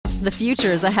The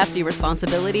future is a hefty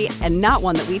responsibility and not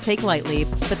one that we take lightly,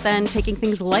 but then taking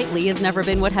things lightly has never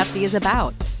been what Hefty is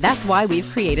about. That's why we've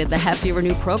created the Hefty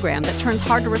Renew program that turns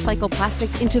hard-to-recycle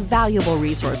plastics into valuable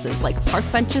resources like park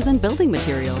benches and building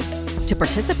materials. To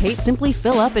participate, simply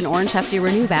fill up an orange Hefty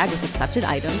Renew bag with accepted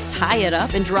items, tie it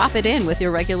up, and drop it in with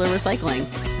your regular recycling.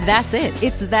 That's it.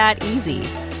 It's that easy.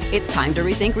 It's time to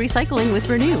rethink recycling with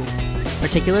Renew.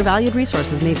 Particular valued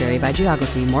resources may vary by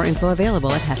geography. More info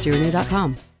available at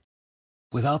heftyrenew.com.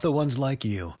 Without the ones like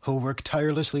you, who work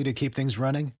tirelessly to keep things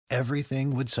running,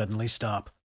 everything would suddenly stop.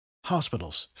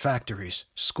 Hospitals, factories,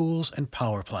 schools, and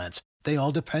power plants, they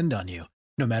all depend on you.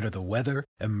 No matter the weather,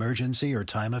 emergency, or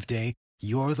time of day,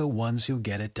 you're the ones who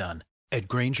get it done. At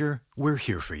Grainger, we're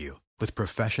here for you with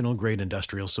professional-grade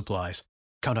industrial supplies.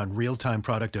 Count on real-time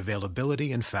product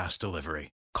availability and fast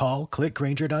delivery. Call, click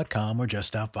Grainger.com, or just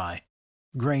stop by.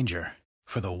 Grainger,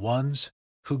 for the ones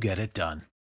who get it done.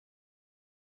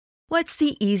 What's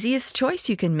the easiest choice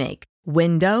you can make?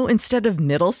 Window instead of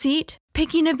middle seat?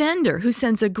 Picking a vendor who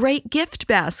sends a great gift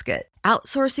basket?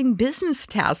 Outsourcing business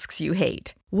tasks you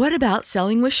hate? What about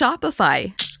selling with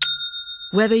Shopify?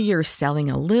 Whether you're selling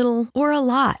a little or a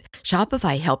lot,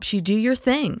 Shopify helps you do your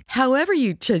thing, however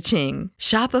you cha-ching.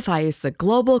 Shopify is the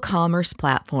global commerce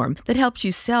platform that helps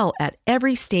you sell at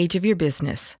every stage of your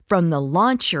business. From the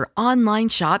launch your online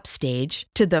shop stage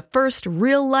to the first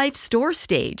real-life store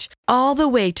stage, all the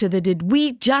way to the did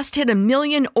we just hit 1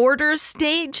 million orders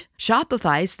stage.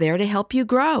 Shopify's there to help you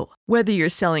grow. Whether you're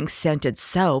selling scented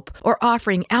soap or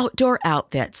offering outdoor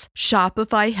outfits,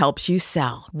 Shopify helps you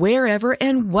sell. Wherever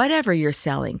and whatever you're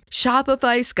selling,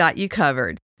 Shopify's got you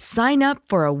covered. Sign up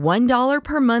for a $1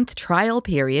 per month trial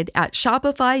period at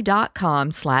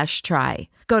shopify.com/try.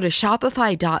 Go to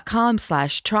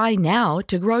shopify.com/try now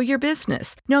to grow your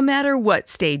business, no matter what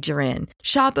stage you're in.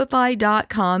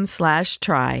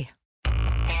 Shopify.com/try.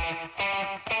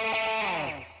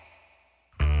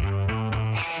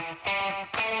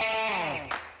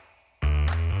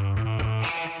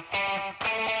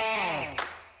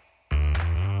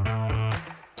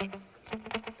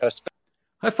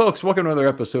 Hi, folks. Welcome to another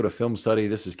episode of Film Study.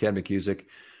 This is Ken McCusick,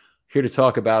 here to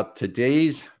talk about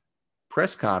today's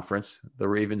press conference the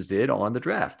Ravens did on the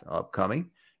draft upcoming.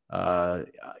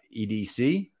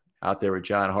 EDC out there with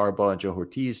John Harbaugh and Joe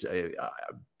Ortiz,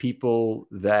 people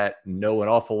that know an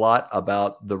awful lot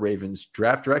about the Ravens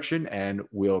draft direction and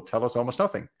will tell us almost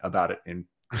nothing about it, and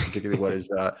particularly what is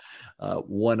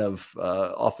one of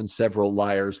often several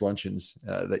liars' luncheons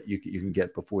that you can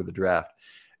get before the draft.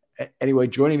 Anyway,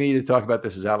 joining me to talk about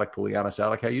this is Alec Poulianos.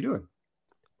 Alec, how you doing?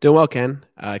 Doing well, Ken.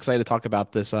 Excited to talk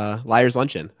about this Liars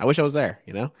Luncheon. I wish I was there,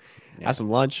 Have some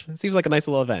lunch. It seems like a nice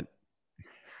little event.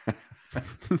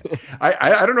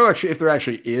 I don't know actually if there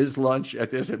actually is lunch at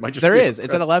this. It might just There be is.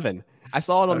 It's at 11. I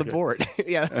saw it on the Okay. board.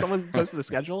 Yeah, someone posted the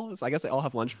schedule. So I guess they all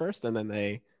have lunch first and then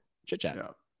they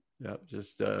chit-chat. Yeah.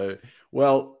 Just,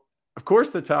 well, of course,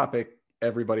 the topic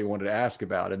everybody wanted to ask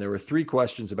about, and there were 3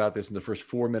 questions about this in the first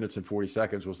 4 minutes and 40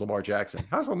 seconds, was Lamar Jackson.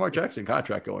 How's Lamar Jackson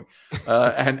contract going?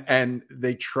 And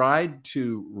they tried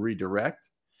to redirect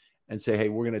and say, hey,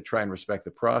 we're going to try and respect the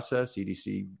process.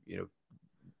 EDC,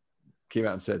 came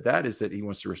out and said that he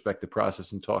wants to respect the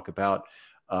process and talk about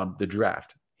the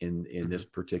draft in this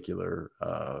particular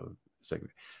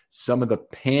segment. Some of the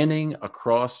panning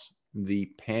across the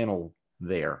panel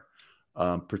there,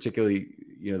 particularly,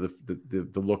 the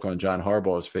look on John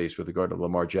Harbaugh's face with regard to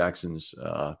Lamar Jackson's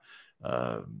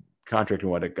contract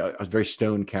and what a very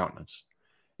stone countenance.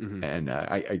 Mm-hmm. And do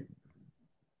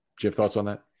you have thoughts on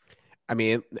that? I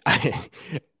mean,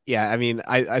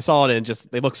 I saw it and just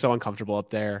they look so uncomfortable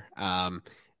up there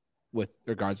with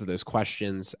regards to those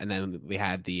questions. And then we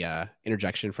had the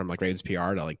interjection from Ravens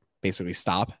PR to basically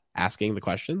stop asking the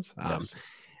questions. Yes.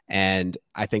 And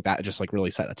I think that just really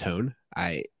set a tone.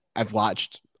 I've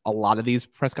watched a lot of these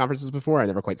press conferences before. I've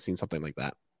never quite seen something like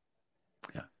that.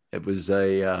 Yeah, it was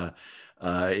a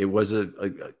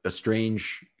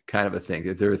strange kind of a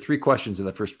thing. There were 3 questions in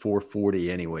the first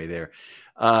 440 anyway there.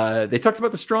 They talked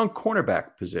about the strong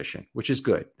cornerback position, which is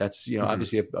good. That's,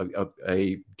 obviously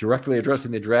a directly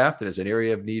addressing the draft and as an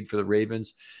area of need for the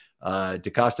Ravens.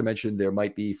 DaCosta mentioned there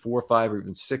might be 4 or 5 or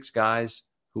even 6 guys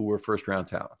who were first round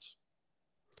talents.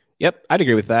 Yep, I'd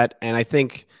agree with that. And I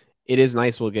think it is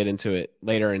nice, we'll get into it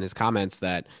later in his comments,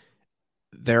 that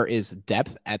there is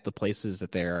depth at the places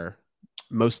that they're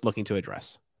most looking to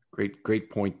address. Great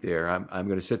point there. I'm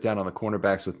going to sit down on the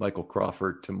cornerbacks with Michael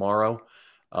Crawford tomorrow.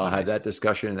 Nice. Have that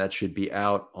discussion, and that should be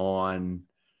out on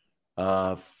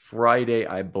Friday,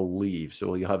 I believe.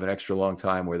 So you'll have an extra long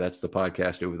time where that's the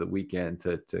podcast over the weekend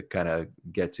to kind of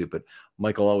get to. But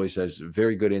Michael always has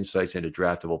very good insights into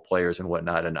draftable players and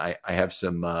whatnot. And I have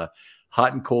some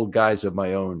hot and cold guys of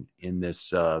my own in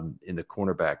this in the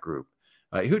cornerback group.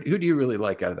 Who do you really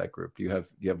like out of that group? Do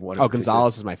you have one? Oh,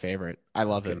 Gonzalez is my favorite. I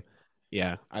love him.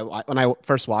 Yeah, I when I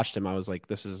first watched him, I was like,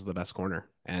 this is the best corner,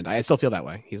 and I still feel that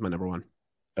way. He's my number one.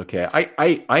 Okay,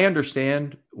 I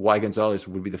understand why Gonzalez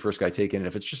would be the first guy taken. And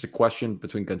if it's just a question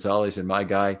between Gonzalez and my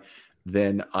guy,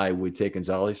 then I would take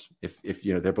Gonzalez. If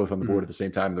they're both on the board at the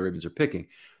same time and the Ravens are picking,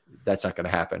 that's not going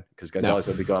to happen because Gonzalez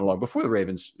will be gone long before the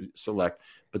Ravens select.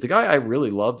 But the guy I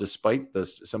really love, despite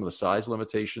some of the size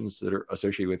limitations that are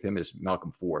associated with him, is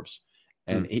Malcolm Forbes.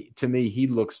 And to me, he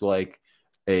looks like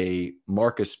a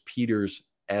Marcus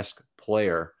Peters-esque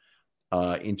player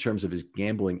in terms of his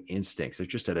gambling instincts. They're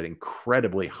just at an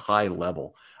incredibly high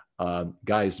level.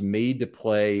 Guys made to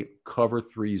play cover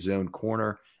 3 zone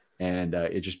corner, and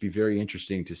it'd just be very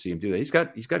interesting to see him do that.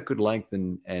 He's got good length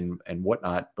and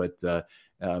whatnot, but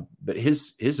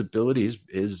his ability,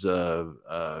 his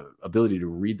ability to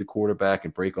read the quarterback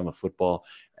and break on the football,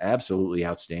 absolutely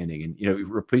outstanding. And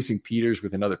replacing Peters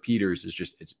with another Peters is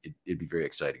just it'd be very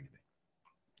exciting to me.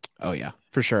 Oh yeah,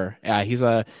 for sure. Yeah, he's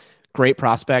a great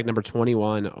prospect, number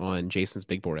 21 on Jason's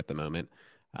big board at the moment.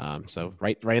 So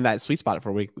right in that sweet spot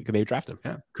for we could maybe draft him.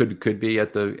 Yeah, could be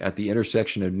at the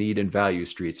intersection of need and value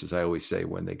streets, as I always say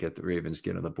when they get the Ravens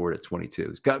get on the board at 22.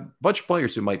 It's got a bunch of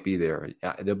players who might be there.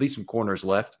 There'll be some corners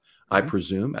left, I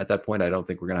presume. At that point, I don't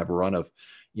think we're going to have a run of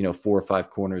 4 or 5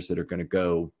 corners that are going to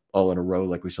go all in a row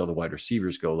like we saw the wide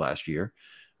receivers go last year.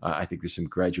 I think there's some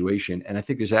graduation, and I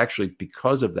think there's actually,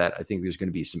 because of that, I think there's going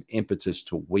to be some impetus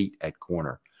to wait at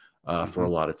corner for a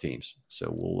lot of teams.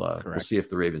 So we'll see if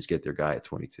the Ravens get their guy at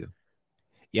 22.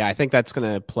 Yeah, I think that's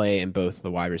going to play in both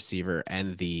the wide receiver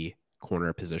and the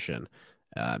corner position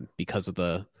because of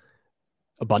the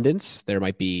abundance. There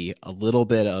might be a little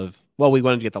bit of, we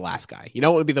wanted to get the last guy.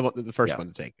 What would be the first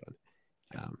one to take?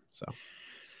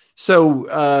 So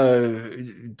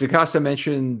DaCosta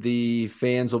mentioned the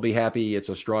fans will be happy. It's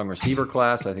a strong receiver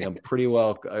class. I think I'm pretty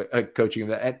well coaching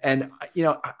that. And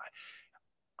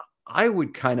I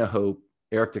would kind of hope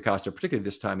Eric DaCosta, particularly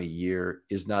this time of year,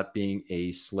 is not being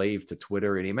a slave to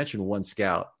Twitter. And he mentioned one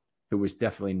scout who was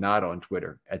definitely not on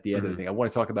Twitter at the end of the thing. I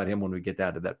want to talk about him when we get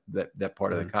down to that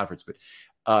part of the conference. But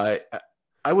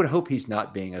I would hope he's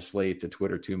not being a slave to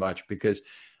Twitter too much because,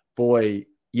 boy,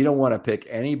 you don't want to pick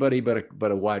anybody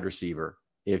but a wide receiver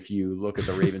if you look at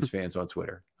the Ravens fans on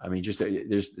Twitter. I mean,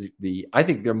 I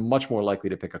think they're much more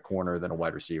likely to pick a corner than a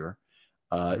wide receiver.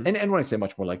 And when I say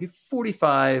much more likely,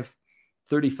 45,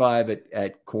 35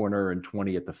 at corner and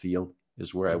 20 at the field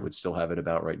is where I would still have it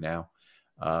about right now.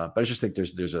 But I just think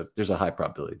there's a high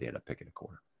probability they end up picking a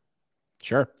corner.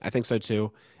 Sure. I think so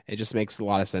too. It just makes a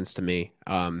lot of sense to me.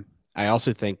 I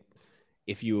also think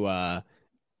if you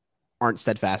aren't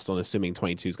steadfast on assuming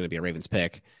 22 is going to be a Ravens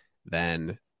pick,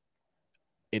 then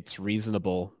it's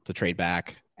reasonable to trade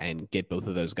back and get both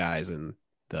of those guys in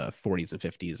the 40s and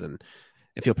 50s and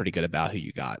feel pretty good about who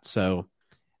you got. So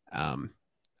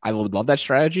I would love that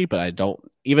strategy, but I don't,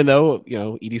 even though,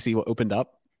 EDC opened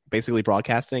up basically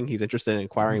broadcasting, he's interested in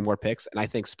acquiring more picks. And I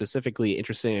think specifically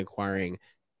interested in acquiring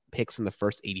picks in the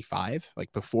first 85,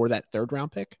 like before that 3rd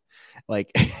round pick.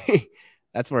 Like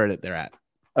that's where they're at.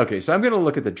 Okay. So I'm going to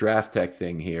look at the draft tech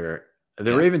thing here.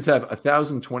 The Ravens have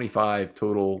 1,025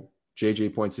 total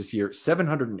JJ points this year.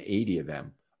 780 of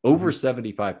them, over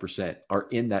 75% are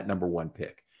in that number 1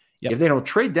 pick. Yep. If they don't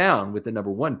trade down with the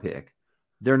number 1 pick,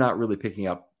 they're not really picking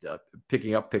up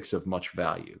picks of much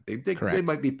value. They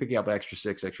might be picking up extra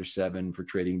 6, extra 7 for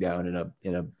trading down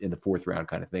in the 4th round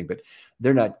kind of thing, but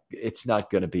they're not. It's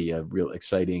not going to be a real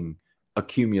exciting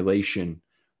accumulation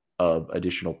of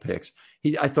additional picks.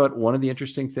 I thought one of the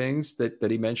interesting things that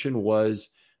he mentioned was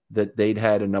that they'd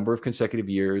had a number of consecutive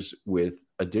years with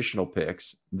additional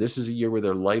picks. This is a year where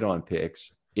they're light on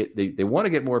picks. They want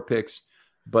to get more picks.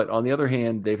 But on the other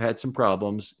hand, they've had some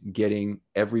problems getting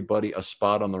everybody a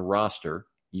spot on the roster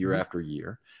year after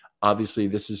year. Obviously,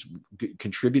 this has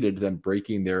contributed to them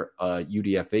breaking their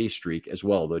UDFA streak as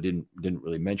well, though didn't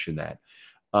really mention that.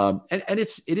 And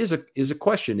it is a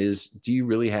question: do you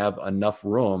really have enough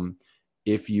room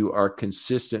if you are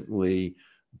consistently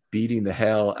beating the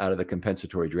hell out of the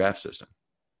compensatory draft system?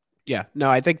 Yeah, no,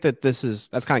 I think that's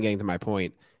kind of getting to my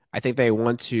point. I think they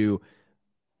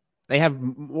have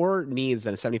more needs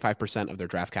than 75% of their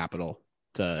draft capital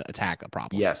to attack a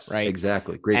problem. Yes, right.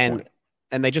 Exactly. Great point.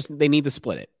 And they need to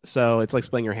split it. So it's like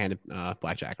splitting your hand in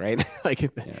blackjack, right?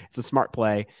 It's a smart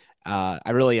play.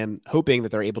 I really am hoping that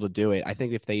they're able to do it. I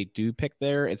think if they do pick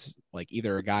there, it's like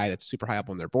either a guy that's super high up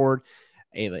on their board,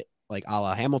 like a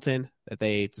la Hamilton that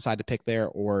they decide to pick there,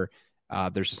 or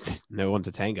there's just no one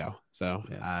to tango. So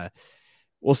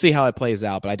we'll see how it plays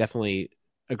out. But I definitely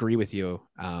agree with you.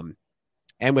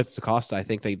 And with DaCosta, I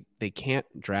think they can't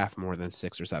draft more than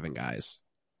 6 or 7 guys.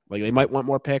 Like they might want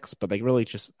more picks, but they really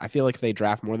I feel like if they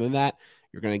draft more than that,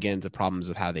 you're going to get into problems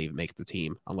of how they make the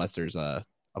team, unless there's a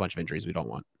bunch of injuries we don't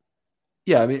want.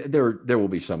 Yeah, I mean there will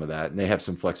be some of that, and they have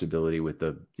some flexibility with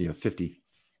the 54th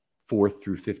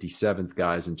through 57th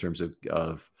guys in terms of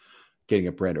getting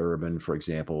a Brent Urban, for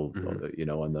example,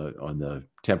 on the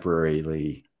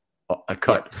temporarily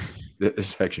cut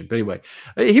section. But anyway,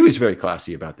 he was very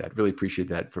classy about that. Really appreciate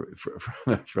that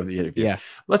from the interview. Yeah.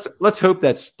 Let's hope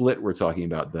that split we're talking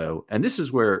about, though, and this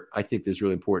is where I think this is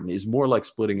really important, is more like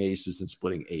splitting aces than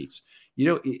splitting eights.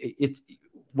 It's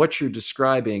what you're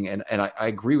describing, and I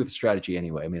agree with the strategy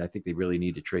anyway. I mean, I think they really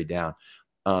need to trade down.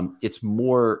 It's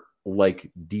more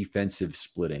like defensive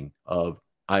splitting of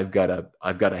I've got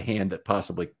a hand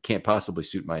that can't possibly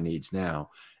suit my needs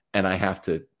now, and I have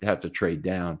to trade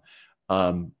down.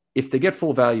 If they get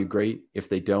full value, great. If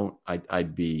they don't,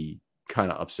 I'd be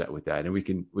kind of upset with that. And we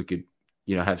could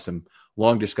have some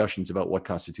long discussions about what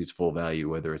constitutes full value,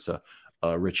 whether it's a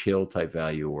Rich Hill type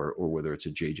value or whether it's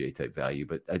a JJ type value.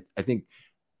 But I think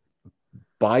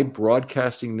by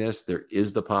broadcasting this, there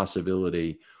is the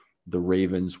possibility the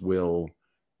Ravens will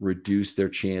reduce their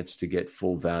chance to get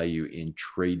full value in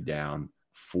trade down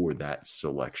for that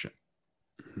selection.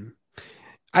 Mm-hmm.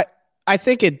 I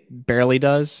think it barely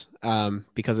does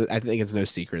because I think it's no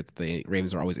secret that the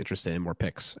Ravens are always interested in more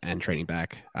picks and trading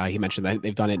back. He mentioned that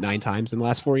they've done it 9 times in the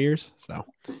last 4 years, so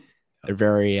they're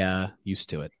very used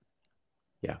to it.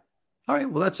 Yeah. All right.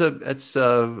 Well, that's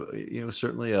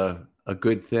certainly a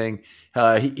good thing.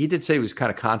 He did say he was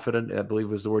kind of confident, I believe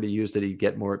was the word he used, that he'd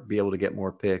be able to get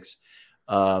more picks.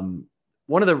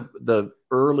 One of the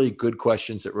early good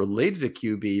questions that related to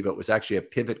QB, but was actually a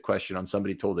pivot question on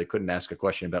somebody told they couldn't ask a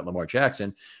question about Lamar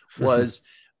Jackson, was,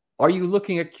 are you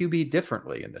looking at QB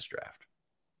differently in this draft?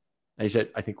 And he said,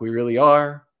 I think we really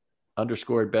are.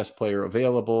 Underscored best player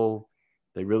available.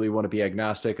 They really want to be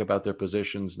agnostic about their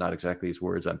positions. Not exactly these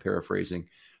words, I'm paraphrasing.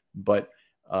 But,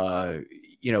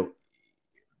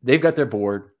 they've got their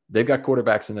board. They've got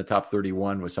quarterbacks in the top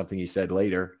 31 was something he said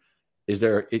later. Is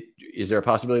there a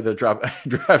possibility they'll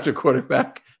draft a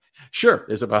quarterback? Sure,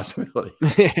 there's a possibility.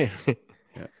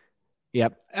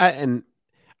 Yep. And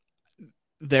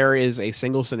there is a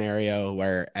single scenario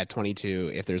where at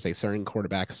 22, if there's a certain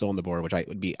quarterback still on the board, which I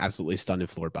would be absolutely stunned and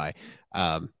floored by,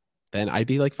 then I'd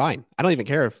be like, fine. I don't even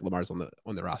care if Lamar's on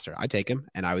the roster. I'd take him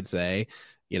and I would say,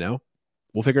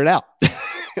 we'll figure it out.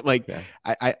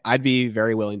 I'd be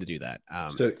very willing to do that.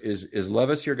 So is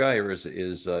Levis your guy or is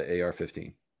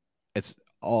AR-15? It's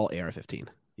all AR-15.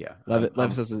 Yeah.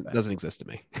 Levis doesn't exist to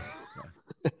me.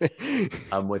 Yeah.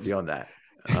 I'm with you on that.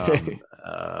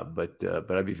 But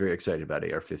I'd be very excited about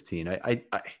AR-15.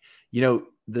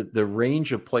 The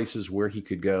range of places where he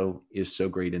could go is so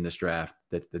great in this draft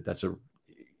that's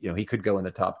he could go in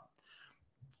the top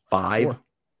 5. 4.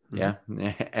 Yeah.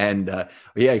 And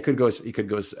he could go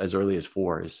as early as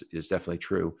 4 is definitely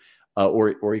true.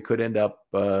 Or he could end up,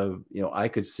 I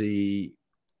could see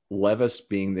Levis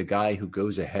being the guy who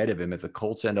goes ahead of him. If the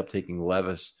Colts end up taking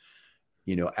Levis,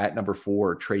 at number 4,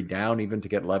 or trade down even to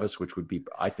get Levis, which would be,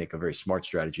 I think, a very smart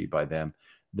strategy by them,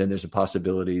 then there's a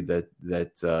possibility that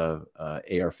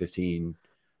AR-15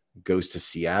 goes to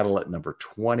Seattle at number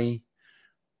 20,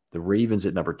 the Ravens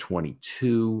at number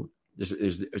 22.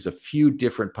 There's a few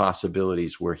different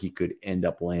possibilities where he could end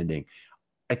up landing.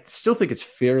 I still think it's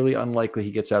fairly unlikely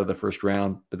he gets out of the first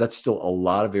round, but that's still a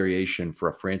lot of variation for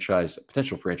a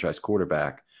potential franchise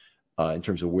quarterback in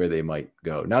terms of where they might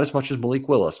go. Not as much as Malik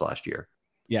Willis last year,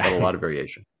 but a lot of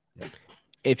variation. Yeah.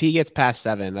 If he gets past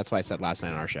 7, that's why I said last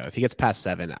night on our show, if he gets past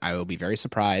 7, I will be very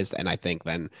surprised. And I think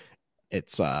then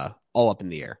it's all up in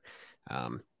the air.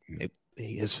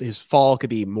 His fall could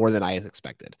be more than I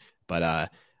expected, but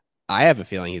I have a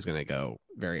feeling he's going to go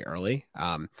very early.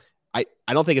 I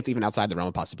don't think it's even outside the realm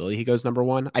of possibility he goes number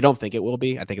 1. I don't think it will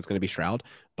be. I think it's going to be Stroud,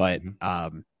 but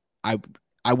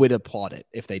I would applaud it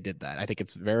if they did that. I think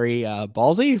it's very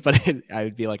ballsy, but I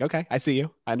would be like, okay, I see you.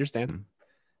 I understand.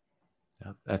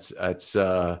 Yeah, that's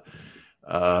well,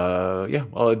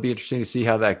 it'd be interesting to see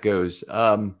how that goes.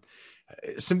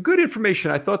 Some good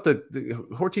information. I thought that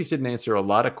Ortiz didn't answer a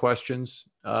lot of questions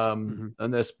on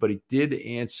this, but he did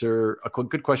answer a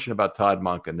good question about Todd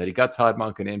Monken, that he got Todd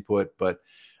Monken input, but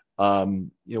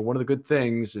One of the good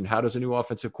things, and how does a new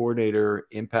offensive coordinator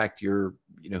impact your,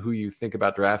 who you think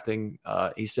about drafting?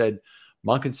 He said,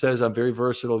 Monken says, I'm very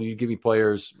versatile. You give me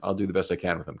players, I'll do the best I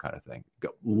can with them, kind of thing.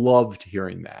 Loved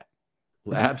hearing that.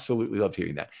 Absolutely loved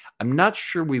hearing that. I'm not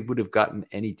sure we would have gotten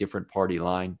any different party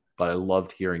line, but I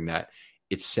loved hearing that.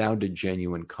 It sounded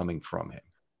genuine coming from him.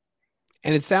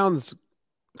 And it sounds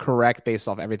correct based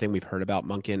off everything we've heard about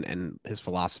Monken and his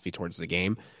philosophy towards the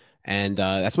game. And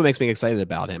that's what makes me excited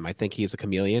about him. I think he's a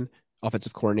chameleon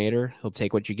offensive coordinator. He'll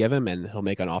take what you give him and he'll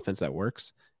make an offense that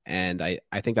works. And I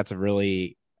think that's a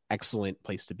really excellent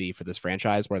place to be for this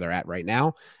franchise where they're at right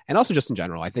now. And also just in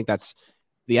general, I think that's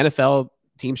the NFL.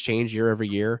 Teams change year over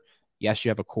year. Yes, you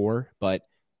have a core, but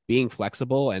being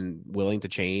flexible and willing to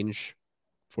change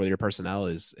for your personnel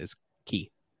is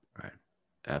key. Right.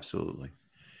 Absolutely.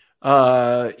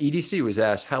 EDC was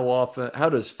asked, how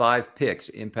does 5 picks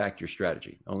impact your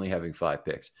strategy? Only having 5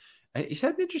 picks. And he's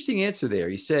had an interesting answer there.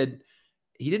 He said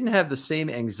he didn't have the same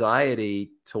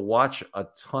anxiety to watch a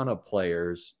ton of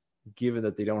players, given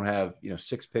that they don't have,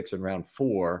 6 picks in round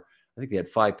 4. I think they had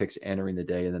 5 picks entering the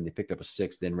day, and then they picked up a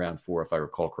 6th in round 4, if I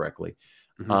recall correctly.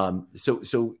 Mm-hmm.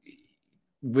 So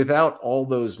without all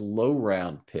those low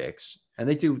round picks, and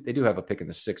they do have a pick in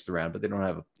the 6th round, but they don't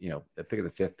have a pick of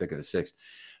the 5th, pick of the 6th,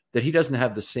 that he doesn't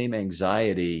have the same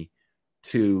anxiety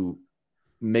to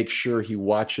make sure he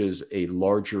watches a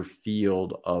larger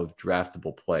field of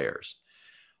draftable players.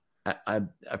 I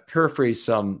paraphrase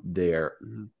some there.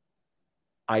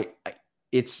 I'm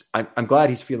glad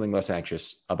he's feeling less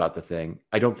anxious about the thing.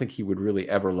 I don't think he would really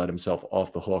ever let himself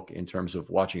off the hook in terms of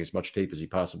watching as much tape as he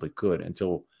possibly could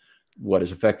until what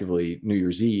is effectively New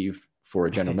Year's Eve for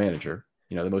a general manager,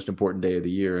 the most important day of the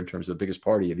year in terms of the biggest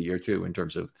party of the year too, in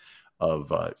terms of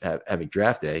having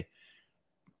draft day.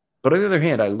 But on the other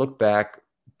hand, I look back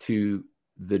to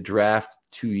the draft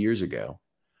 2 years ago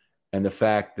and the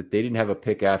fact that they didn't have a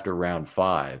pick after round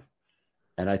 5.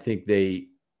 And I think they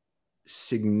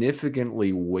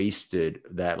significantly wasted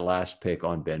that last pick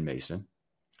on Ben Mason.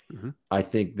 Mm-hmm. I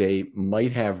think they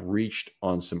might have reached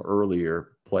on some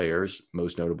earlier players,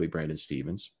 most notably Brandon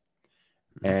Stevens.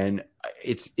 Mm-hmm. And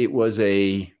it was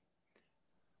a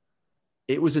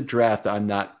draft I'm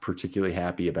not particularly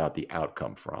happy about the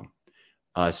outcome from.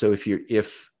 So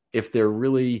if they're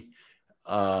really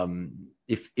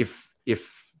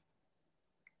if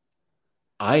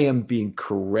I am being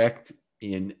correct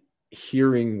in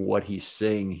hearing what he's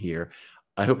saying here,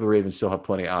 I hope the Ravens still have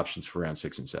plenty of options for round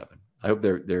 6 and 7. I hope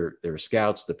their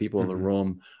scouts, the people in the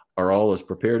room, are all as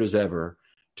prepared as ever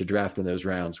to draft in those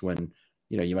rounds when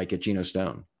you might get Geno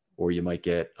Stone or you might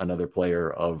get another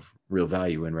player of real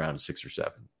value in round 6 or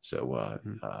 7. So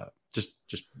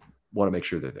just want to make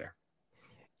sure they're there.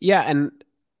 Yeah, and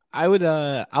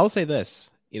I'll say this.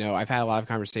 I've had a lot of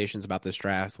conversations about this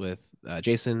draft with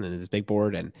Jason and his big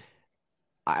board, and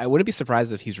I wouldn't be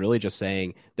surprised if he's really just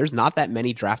saying there's not that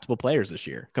many draftable players this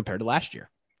year compared to last year.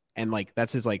 And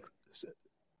that's his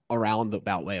around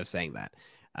about way of saying that.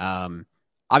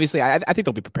 Obviously I think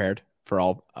they'll be prepared for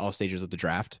all stages of the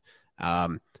draft.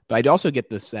 But I'd also get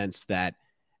the sense that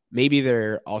maybe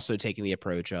they're also taking the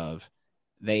approach of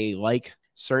they like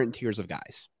certain tiers of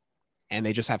guys and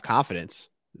they just have confidence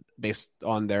based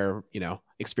on their,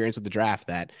 experience with the draft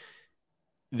that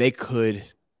they could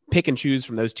pick and choose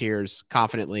from those tiers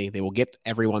confidently. They will get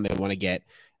everyone they want to get.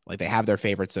 They have their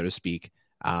favorites, so to speak.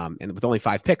 And with only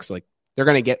 5 picks, they're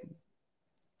going to get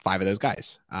 5 of those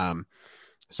guys.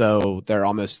 So they're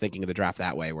almost thinking of the draft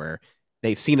that way, where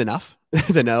they've seen enough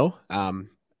to know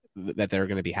that they're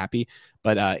going to be happy.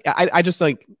 But I just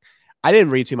I didn't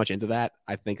read too much into that.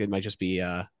 I think it might just be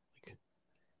I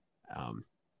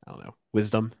don't know,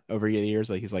 wisdom over the years.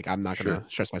 He's I'm not going to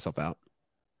stress myself out.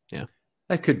 Yeah,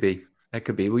 that could be.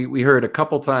 We heard a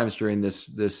couple times during this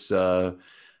press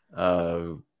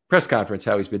conference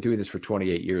how he's been doing this for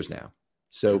 28 years now.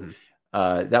 So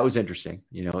that was interesting,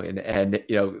 and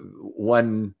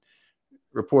one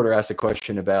reporter asked a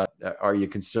question about, are you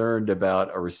concerned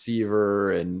about a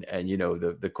receiver and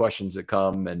the questions that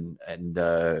come and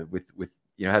with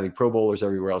having Pro Bowlers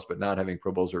everywhere else, but not having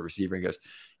Pro Bowlers at receiver. And goes,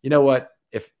 you know what?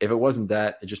 If it wasn't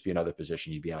that, it'd just be another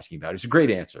position you'd be asking about. It's a great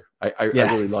answer. I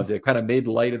really loved it. It kind of made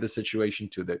light of the situation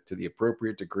to the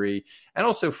appropriate degree, and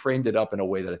also framed it up in a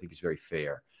way that I think is very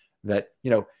fair. That,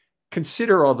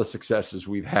 consider all the successes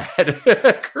we've had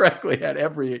correctly at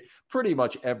pretty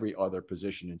much every other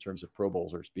position in terms of Pro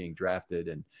Bowlers being drafted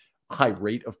and high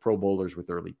rate of Pro Bowlers with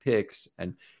early picks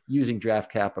and using draft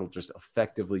capital just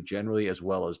effectively generally, as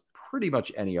well as pretty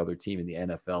much any other team in the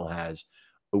NFL has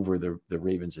over the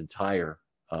Ravens' entire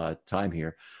time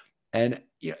here. And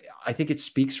I think it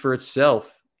speaks for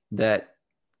itself that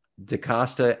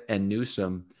DaCosta and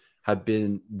Newsome have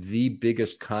been the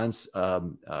biggest constants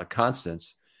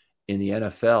in the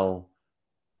NFL,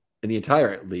 in the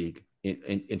entire league,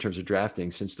 in terms of drafting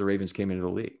since the Ravens came into the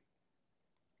league.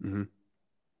 Mm-hmm.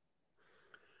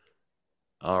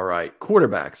 All right.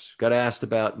 Quarterbacks. Got asked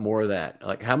about more of that.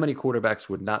 Like, how many quarterbacks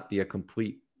would not be a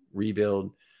complete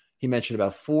rebuild? He mentioned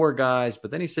about 4 guys,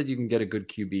 but then he said you can get a good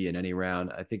QB in any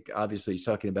round. I think obviously he's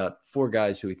talking about 4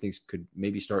 guys who he thinks could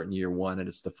maybe start in year 1, and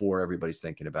it's the 4 everybody's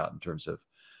thinking about in terms of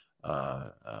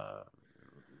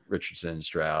Richardson,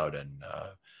 Stroud, and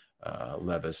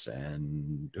Levis,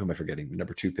 and who am I forgetting?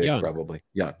 Number 2 pick, probably.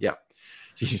 Yeah.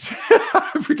 Jeez,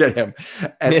 I forget him.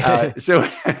 And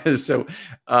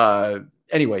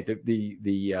anyway,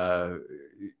 the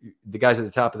guys at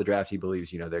the top of the draft, he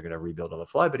believes, they're going to rebuild on the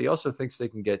fly, but he also thinks they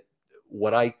can get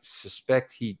what I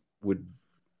suspect he would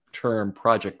term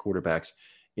project quarterbacks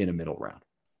in a middle round.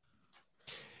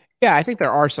 Yeah, I think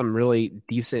there are some really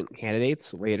decent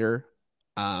candidates later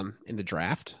in the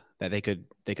draft that they could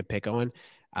pick on.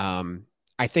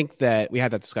 I think that we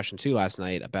had that discussion too last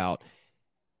night about,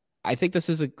 I think this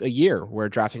is a year where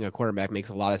drafting a quarterback makes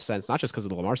a lot of sense, not just because of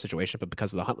the Lamar situation, but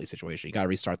because of the Huntley situation. You got to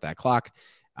restart that clock.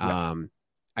 Yeah.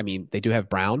 I mean, they do have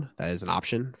Brown. That is an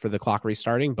option for the clock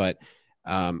restarting, but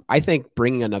I think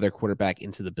bringing another quarterback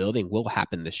into the building will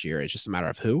happen this year. It's just a matter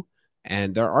of who.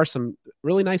 And there are some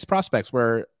really nice prospects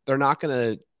where they're not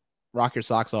going to rock your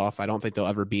socks off. I don't think they'll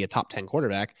ever be a top 10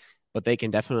 quarterback, but they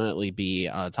can definitely be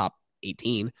a top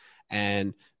 18,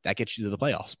 and that gets you to the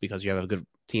playoffs because you have a good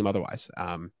team otherwise.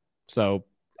 So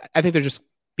I think they're just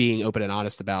being open and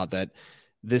honest about that.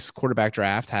 This quarterback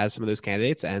draft has some of those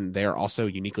candidates, and they're also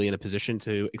uniquely in a position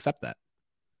to accept that.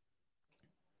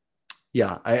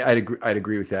 Yeah, I'd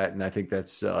agree with that. And I think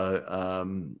that's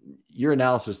your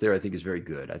analysis there, I think, is very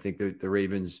good. I think the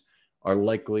Ravens are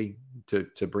likely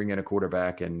to bring in a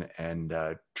quarterback and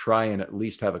try and at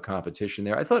least have a competition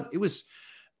there. I thought it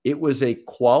was a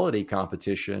quality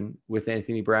competition with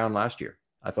Anthony Brown last year.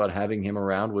 I thought having him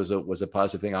around was a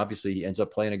positive thing. Obviously, he ends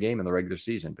up playing a game in the regular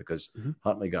season because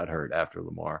Huntley got hurt after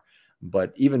Lamar.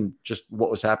 But even just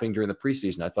what was happening during the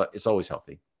preseason, I thought it's always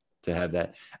healthy to have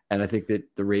that. And I think that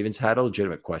the Ravens had a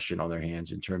legitimate question on their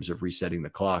hands in terms of resetting the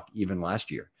clock even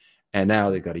last year. And now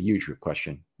they've got a huge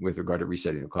question with regard to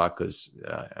resetting the clock because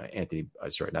not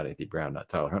Anthony Brown, not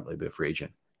Tyler Huntley, but a free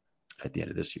agent at the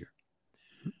end of this year.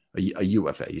 A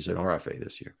UFA. He's an RFA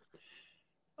this year.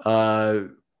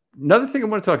 Another thing I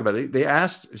want to talk about,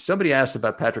 somebody asked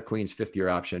about Patrick Queen's 5th-year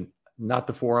option, not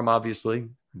the forum, obviously,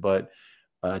 but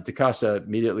DaCosta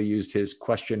immediately used his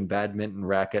question badminton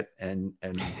racket and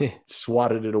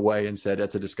swatted it away and said,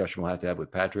 that's a discussion we'll have to have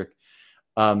with Patrick.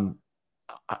 I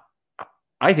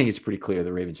think it's pretty clear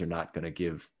the Ravens are not going to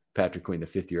give Patrick Queen the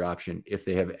 5th-year option if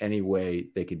they have any way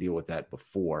they can deal with that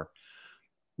before.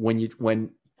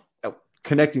 When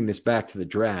connecting this back to the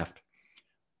draft,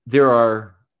 there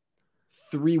are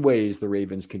 3 ways the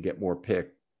Ravens can get more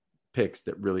picks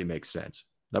that really make sense.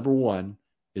 Number 1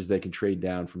 is they can trade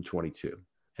down from 22.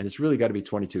 And it's really got to be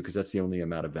 22 because that's the only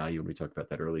amount of value. And we talked about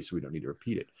that early, so we don't need to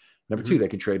repeat it. Number 2, they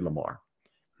can trade Lamar.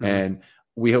 And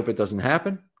we hope it doesn't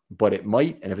happen, but it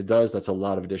might. And if it does, that's a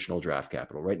lot of additional draft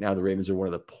capital. Right now, the Ravens are one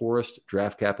of the poorest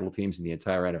draft capital teams in the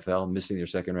entire NFL, missing their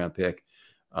 2nd-round pick.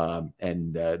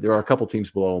 There are a couple teams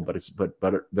below them, but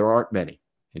there aren't many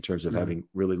in terms of having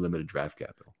really limited draft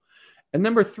capital. And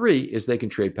number 3 is they can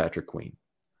trade Patrick Queen.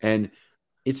 And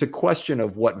it's a question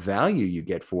of what value you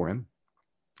get for him.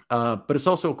 But it's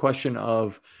also a question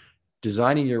of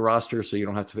designing your roster so you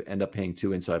don't have to end up paying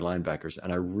 2 inside linebackers.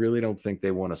 And I really don't think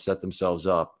they want to set themselves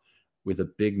up with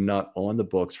a big nut on the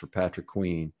books for Patrick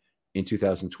Queen in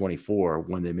 2024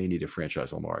 when they may need to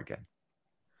franchise Lamar again.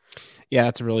 Yeah,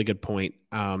 that's a really good point.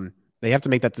 They have to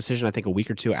make that decision, I think, a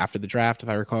week or 2 after the draft, if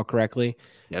I recall correctly.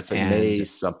 Yeah, it's like May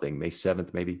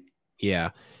 7th, maybe. Yeah.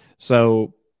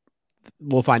 So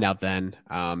we'll find out then.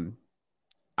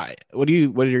 What are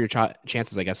your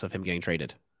chances, I guess, of him getting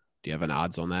traded? Do you have an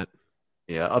odds on that?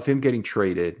 Yeah, of him getting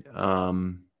traded.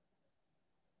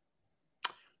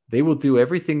 They will do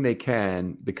everything they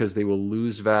can because they will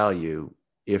lose value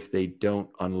if they don't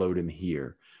unload him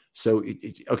here. So,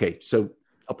 so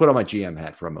I'll put on my GM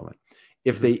hat for a moment.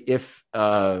 If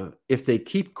they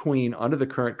keep Queen under the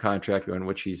current contract on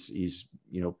which he's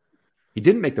he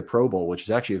didn't make the Pro Bowl, which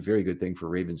is actually a very good thing for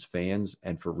Ravens fans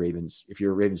and for Ravens. If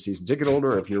you're a Ravens season ticket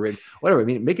holder, if you're whatever, I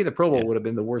mean, making the Pro Bowl would have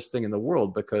been the worst thing in the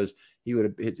world because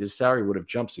his salary would have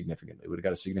jumped significantly. Would have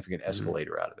got a significant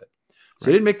escalator out of it. So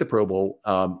he didn't make the Pro Bowl,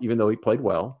 even though he played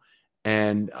well,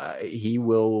 and he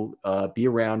will be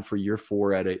around for year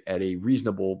 4 at a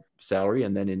reasonable salary,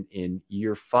 and then in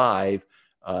year 5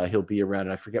 He'll be around,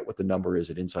 and I forget what the number is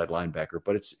at inside linebacker,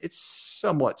 but it's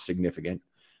somewhat significant.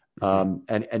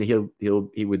 And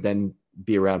he would then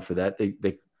be around for that.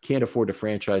 They can't afford to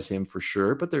franchise him for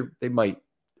sure, but they might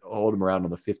hold him around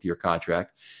on the 5th-year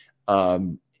contract.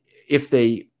 If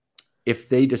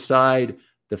they decide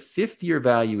the 5th-year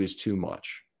value is too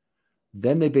much,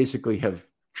 then they basically have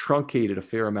truncated a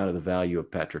fair amount of the value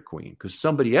of Patrick Queen, because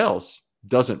somebody else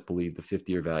doesn't believe the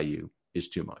 5th-year value is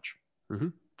too much. Mm-hmm.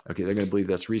 Okay, they're going to believe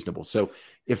that's reasonable. So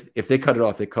if they cut it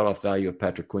off, they cut off value of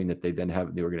Patrick Queen that they then have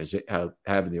in the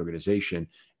organization,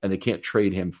 and they can't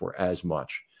trade him for as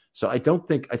much. So I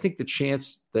think the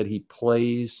chance that he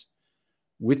plays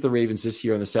with the Ravens this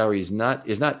year on the salary is not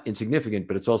insignificant,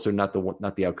 but it's also not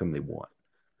the outcome they want.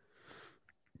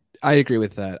 I agree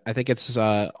with that. I think it's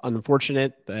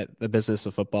unfortunate that the business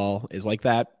of football is like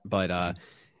that, but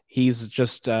he's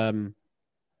just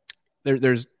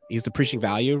he's depreciating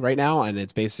value right now, and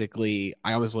it's basically,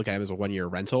 I almost look at him as a 1-year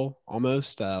rental,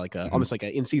 almost almost like an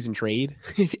in-season trade,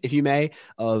 if you may,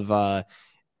 of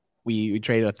we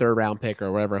trade a 3rd round pick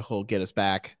or whatever he'll get us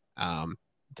back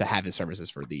to have his services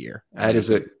for the year. That's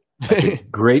a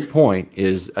great point.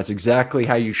 That's exactly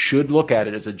how you should look at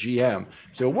it as a GM.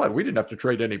 So what? We didn't have to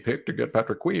trade any pick to get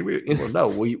Patrick Queen.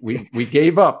 We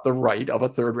gave up the right of a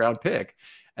 3rd round pick,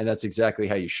 and that's exactly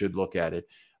how you should look at it.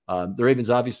 The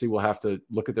Ravens obviously will have to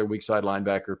look at their weak side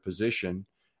linebacker position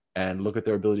and look at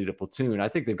their ability to platoon. I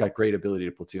think they've got great ability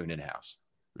to platoon in-house.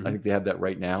 Mm-hmm. I think they have that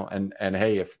right now. And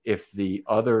hey, if the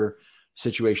other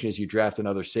situation is you draft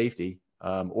another safety,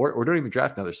 or don't even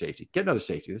draft another safety, get another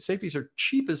safety. The safeties are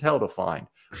cheap as hell to find,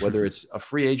 whether it's a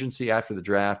free agency after the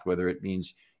draft, whether it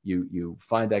means you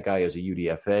find that guy as a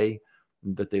UDFA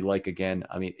that they like again.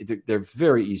 I mean, they're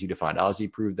very easy to find. Ozzie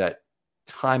proved that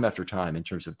time after time in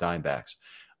terms of dime backs.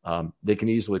 They can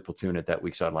easily platoon at that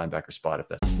weak side linebacker spot if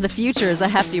that's. The future is a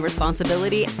hefty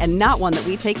responsibility and not one that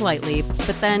we take lightly.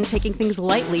 But then taking things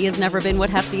lightly has never been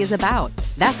what Hefty is about.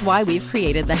 That's why we've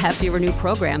created the Hefty Renew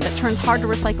program that turns hard to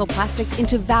recycle plastics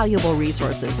into valuable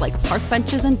resources like park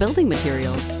benches and building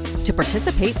materials. To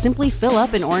participate, simply fill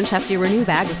up an orange Hefty Renew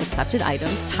bag with accepted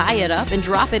items, tie it up, and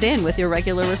drop it in with your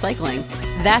regular recycling.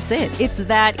 That's it. It's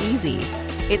that easy.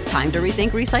 It's time to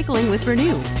rethink recycling with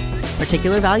Renew.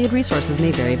 Particular valued resources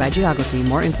may vary by geography.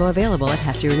 More info available at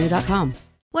heftyrenew.com.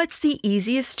 What's the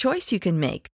easiest choice you can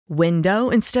make? Window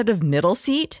instead of middle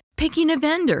seat? Picking a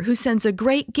vendor who sends a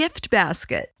great gift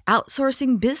basket?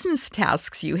 Outsourcing business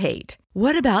tasks you hate?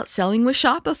 What about selling with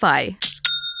Shopify?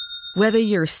 Whether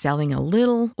you're selling a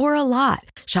little or a lot,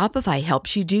 Shopify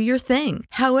helps you do your thing,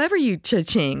 however you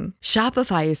cha-ching.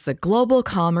 Shopify is the global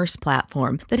commerce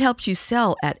platform that helps you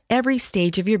sell at every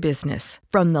stage of your business.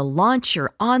 From the launch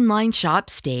your online shop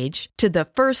stage to the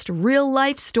first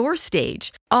real-life store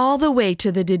stage, all the way to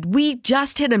the did we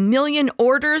just hit 1 million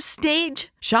orders stage.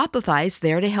 Shopify's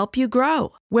there to help you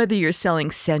grow. Whether you're selling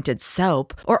scented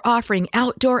soap or offering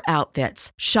outdoor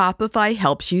outfits, Shopify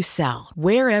helps you sell.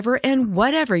 Wherever and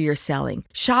whatever you're selling,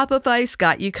 Shopify's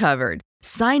got you covered.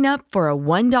 Sign up for a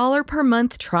 $1 per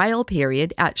month trial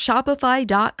period at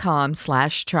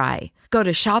shopify.com/try. Go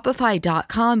to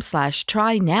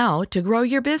shopify.com/try now to grow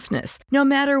your business, no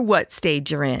matter what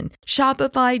stage you're in.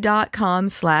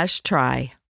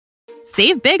 Shopify.com/try.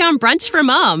 Save big on brunch for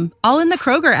mom, all in the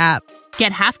Kroger app.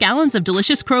 Get half gallons of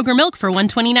delicious Kroger milk for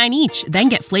 $1.29 each. Then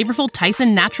get flavorful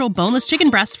Tyson natural boneless chicken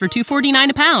breasts for $2.49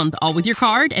 a pound, all with your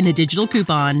card and a digital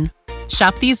coupon.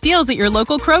 Shop these deals at your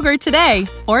local Kroger today,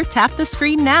 or tap the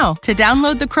screen now to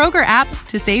download the Kroger app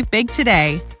to save big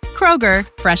today. Kroger,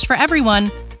 fresh for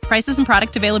everyone. Prices and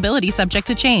product availability subject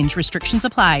to change. Restrictions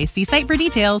apply. See site for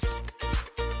details.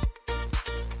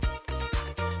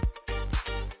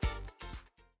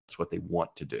 That's what they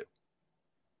want to do.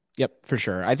 Yep, for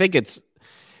sure. I think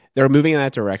they're moving in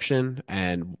that direction,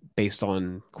 and based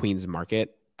on Queen's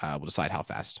market, we'll decide how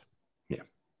fast.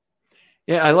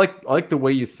 Yeah, I like the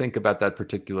way you think about that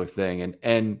particular thing,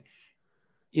 and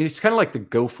it's kind of like the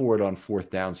go for it on 4th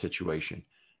down situation.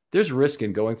 There's risk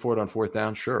in going for it on 4th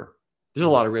down, sure. There's a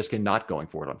lot of risk in not going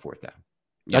for it on 4th down.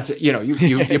 That's it. You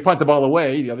punt the ball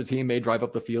away. The other team may drive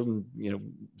up the field and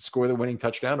score the winning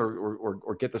touchdown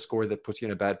or get the score that puts you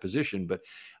in a bad position. But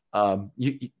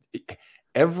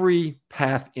every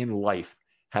path in life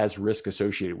has risk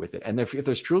associated with it, and if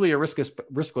there's truly a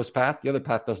riskless path, the other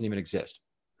path doesn't even exist.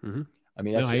 Mm-hmm. I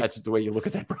mean, that's the way you look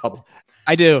at that problem.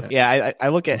 I do. Yeah. I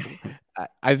look at,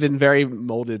 I've been very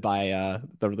molded by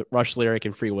the Rush lyric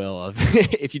and Free Will of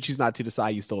if you choose not to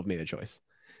decide, you still have made a choice.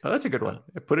 Oh, that's a good one.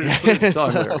 Put it in the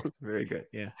song lyrics. Very good.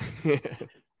 Yeah.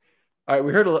 All right,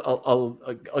 we heard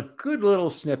a good little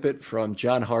snippet from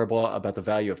John Harbaugh about the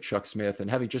value of Chuck Smith and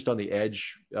having just on the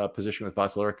edge position with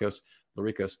Vasilevicius.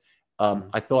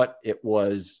 I thought it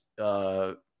was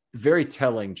very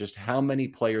telling just how many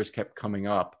players kept coming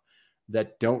up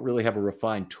that don't really have a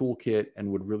refined toolkit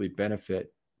and would really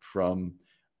benefit from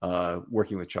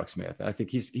working with Chuck Smith. And I think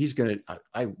he's going to.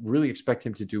 I really expect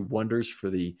him to do wonders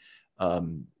for the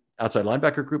outside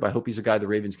linebacker group. I hope he's a guy the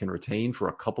Ravens can retain for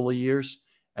a couple of years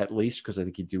at least, because I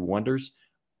think he'd do wonders.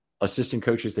 Assistant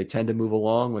coaches, they tend to move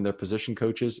along when they're position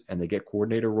coaches and they get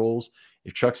coordinator roles.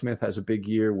 If Chuck Smith has a big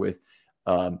year with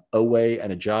Owe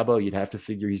and Ajabo, you'd have to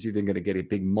figure he's either going to get a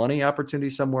big money opportunity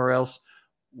somewhere else,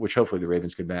 which hopefully the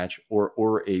Ravens could match,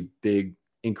 or a big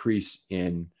increase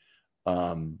in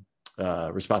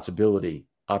responsibility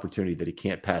opportunity that he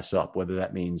can't pass up, whether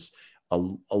that means a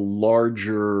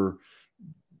larger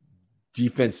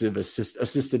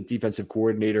assistant defensive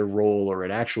coordinator role or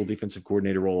an actual defensive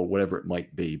coordinator role or whatever it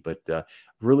might be. But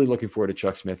really looking forward to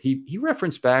Chuck Smith. He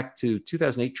referenced back to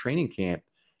 2008 training camp.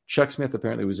 Chuck Smith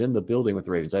apparently was in the building with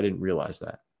the Ravens. I didn't realize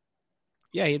that.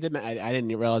 Yeah, he did. I didn't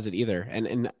realize it either.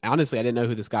 And honestly, I didn't know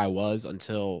who this guy was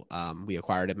until we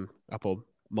acquired him a couple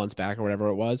months back or whatever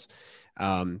it was.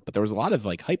 But there was a lot of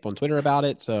like hype on Twitter about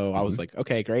it. So I was like,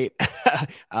 okay, great.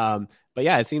 But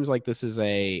yeah, it seems like this is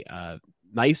a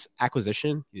nice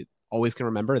acquisition. You always can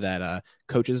remember that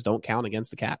coaches don't count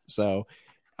against the cap. So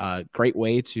great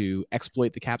way to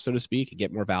exploit the cap, so to speak, and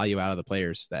get more value out of the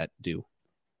players that do.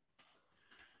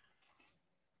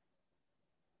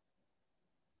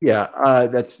 Yeah,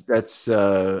 that's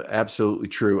absolutely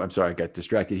true. I'm sorry, I got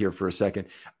distracted here for a second.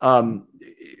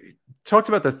 Talked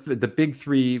about the big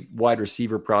three wide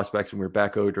receiver prospects, and we're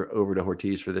back over to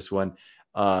Ortiz for this one.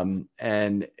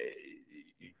 And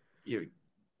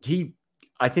he,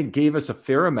 I think, gave us a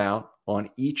fair amount on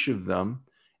each of them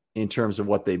in terms of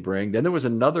what they bring. Then there was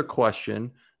another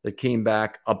question that came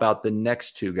back about the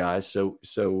next two guys. So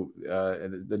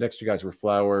the next two guys were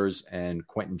Flowers and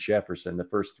Quentin Jefferson. The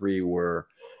first three were,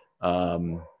 I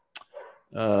don't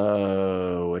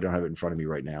have it in front of me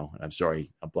right now. I'm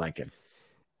sorry, I'm blanking.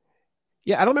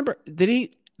 Yeah, I don't remember.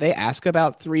 Did they ask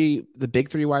about the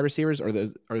big three wide receivers, or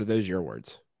are those your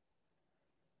words?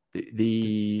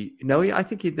 No, I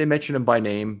think they mentioned them by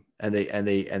name, and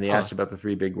they asked about the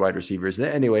three big wide receivers.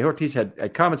 Anyway, Ortiz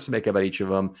had comments to make about each of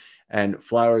them, and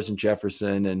Flowers and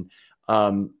Jefferson, and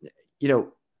I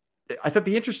thought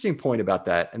the interesting point about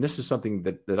that, and this is something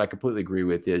that I completely agree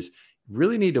with, is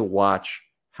really need to watch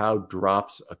how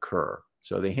drops occur.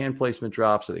 So the hand placement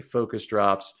drops, or they focus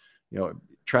drops,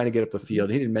 trying to get up the field.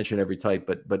 He didn't mention every type,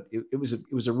 but it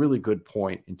was a really good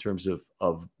point in terms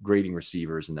of grading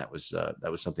receivers, and that was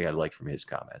something I liked from his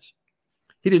comments.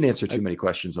 He didn't answer too many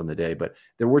questions on the day, but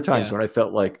there were times when I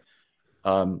felt like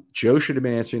Joe should have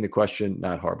been answering the question,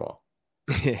 not Harbaugh.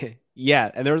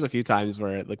 Yeah, and there was a few times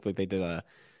where it looked like they did a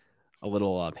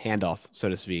little handoff, so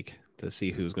to speak, to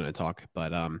see who's going to talk.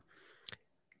 But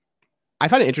I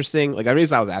find it interesting. Like the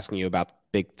reason I was asking you about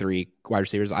big three wide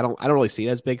receivers, I don't really see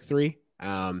it as big three.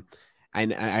 And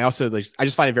I also I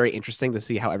just find it very interesting to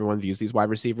see how everyone views these wide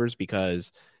receivers,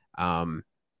 because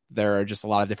there are just a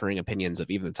lot of differing opinions of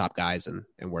even the top guys and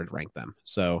where to rank them.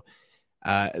 So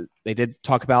they did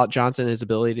talk about Johnson, his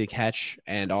ability to catch,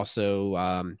 and also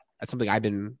that's something I've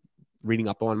been reading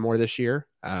up on more this year.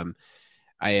 I've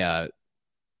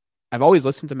always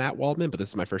listened to Matt Waldman, but this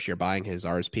is my first year buying his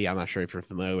RSP. I'm not sure if you're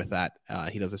familiar with that.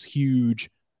 He does this huge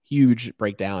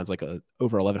breakdown. It's like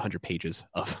over 1,100 pages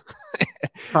of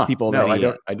people. No, I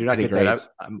do not get grades.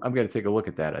 That. I'm going to take a look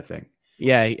at that, I think.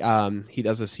 Yeah, he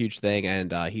does this huge thing,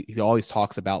 and he always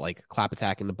talks about like clap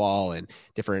attacking the ball and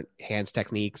different hands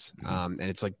techniques, and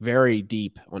it's like very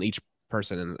deep on each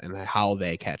person and how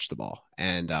they catch the ball,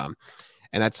 and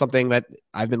that's something that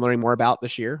I've been learning more about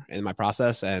this year in my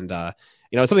process, and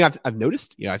it's something I've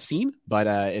noticed, I've seen, but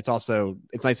it's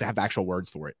nice to have actual words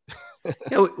for it.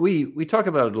 We talk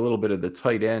about a little bit of the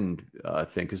tight end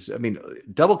thing, because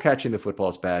double catching the football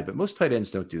is bad, but most tight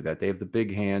ends don't do that. They have the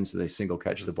big hands, they single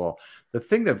catch the ball. The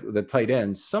thing that the tight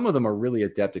ends, some of them are really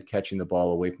adept at catching the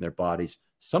ball away from their bodies.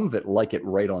 Some of it like it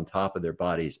right on top of their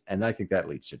bodies, and I think that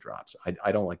leads to drops.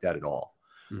 I don't like that at all.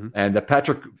 Mm-hmm. And the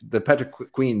Patrick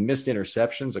Queen missed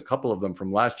interceptions, a couple of them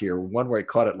from last year. One where he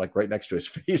caught it like right next to his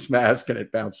face mask, and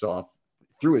it bounced off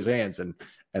through his hands and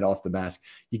off the mask.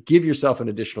 You give yourself an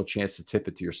additional chance to tip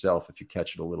it to yourself if you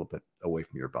catch it a little bit away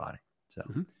from your body. So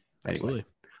anyway,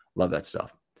 love that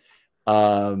stuff.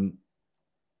 DeCastro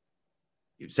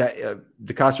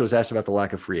was asked about the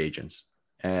lack of free agents,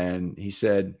 and he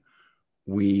said,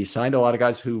 we signed a lot of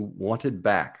guys who wanted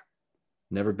back.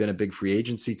 Never been a big free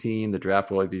agency team. The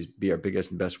draft will always be our biggest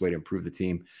and best way to improve the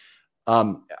team.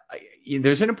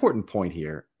 There's an important point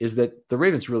here is that the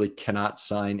Ravens really cannot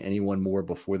sign anyone more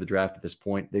before the draft at this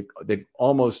point. They've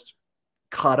almost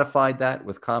codified that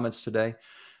with comments today,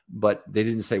 but they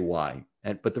didn't say why.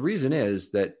 But the reason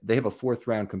is that they have a 4th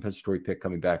round compensatory pick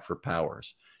coming back for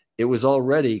Powers. It was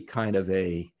already kind of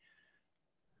a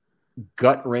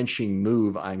gut-wrenching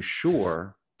move, I'm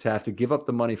sure, to have to give up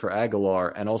the money for Aguilar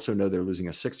and also know they're losing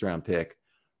a 6th round pick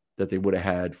that they would have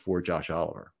had for Josh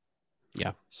Oliver.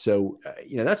 Yeah. So,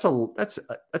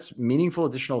 that's meaningful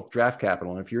additional draft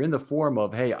capital. And if you're in the form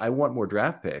of, hey, I want more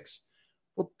draft picks,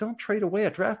 well, don't trade away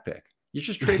a draft pick. You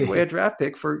just traded away a draft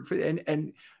pick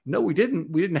and no, we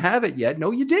didn't have it yet.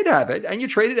 No, you did have it, and you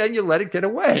traded and you let it get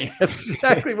away. That's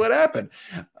exactly what happened.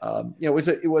 It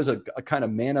was a kind of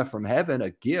manna from heaven, a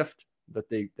gift that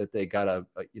they got a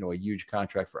huge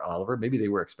contract for Oliver. Maybe they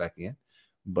were expecting it,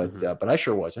 but I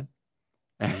sure wasn't.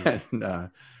 And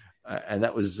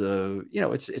that was,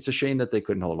 it's a shame that they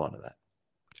couldn't hold on to that.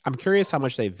 I'm curious how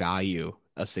much they value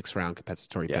a 6th round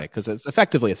compensatory pick, because it's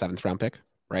effectively a 7th round pick,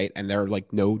 right? And there are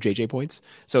like no JJ points.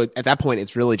 So at that point,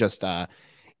 it's really just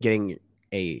getting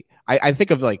I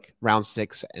think of like round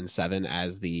 6 and 7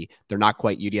 as they're not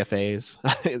quite UDFAs,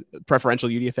 preferential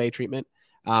UDFA treatment.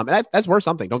 And that's worth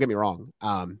something. Don't get me wrong.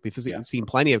 Because we've seen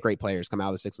plenty of great players come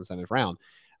out of the 6th and 7th round,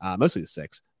 mostly the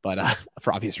 6th, but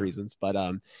for obvious reasons. But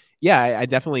I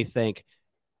definitely think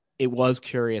it was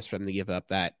curious for them to give up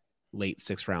that late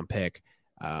 6th round pick.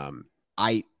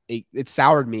 It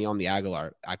soured me on the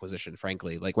Aguilar acquisition,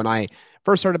 frankly. Like when I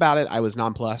first heard about it, I was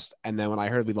nonplussed. And then when I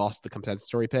heard we lost the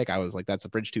compensatory pick, I was like, that's a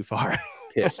bridge too far.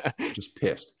 Just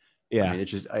pissed. Yeah. I mean,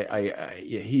 it's just,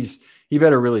 he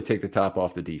better really take the top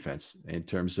off the defense in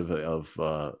terms of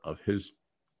his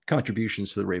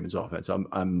contributions to the Ravens offense.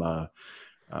 And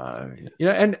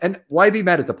why be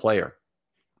mad at the player?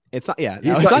 It's not, yeah.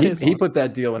 He put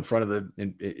that deal in front of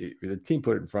the team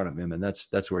put it in front of him. And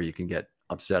that's where you can get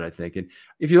upset, I think. And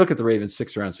if you look at the Ravens'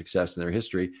 6th round success in their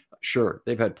history, sure,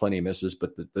 they've had plenty of misses,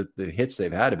 but the hits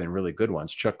they've had have been really good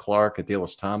ones. Chuck Clark,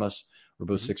 Adelius Thomas were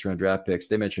both 6th round draft picks.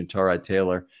 They mentioned Tyrod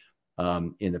Taylor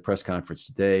in the press conference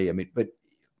today. I mean, but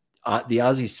the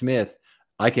Ozzie Smith,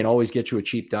 I can always get you a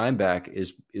cheap dime back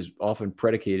is often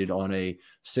predicated on a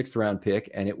 6th round pick.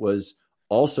 And it was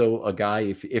also a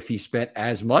guy, if he spent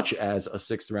as much as a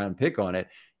 6th round pick on it,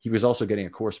 he was also getting a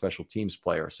core special teams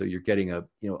player. So you're getting a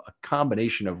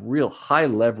combination of real high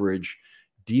leverage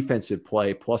defensive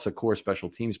play plus a core special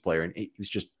teams player. And he was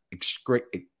just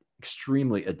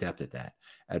extremely adept at that,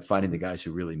 at finding the guys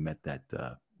who really met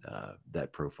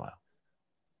that profile.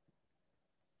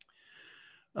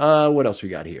 What else we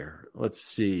got here? Let's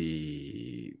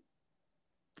see.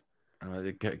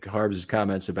 Harbs'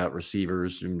 comments about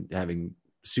receivers and having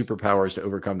superpowers to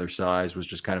overcome their size was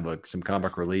just kind of some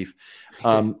comic relief.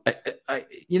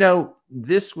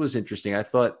 This was interesting. I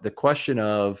thought the question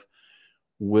of,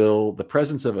 will the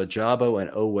presence of Ajabo and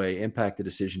Owe impact the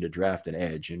decision to draft an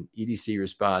edge? And EDC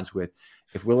responds with,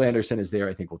 if Will Anderson is there,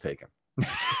 I think we'll take him.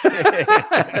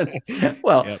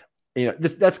 Well, yep.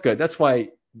 That's good. That's why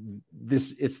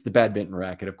it's the badminton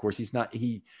racket. Of course,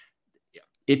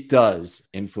 it does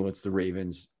influence the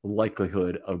Ravens'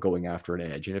 likelihood of going after an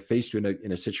edge. And if faced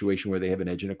in a situation where they have an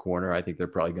edge in a corner, I think they're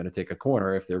probably going to take a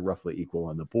corner if they're roughly equal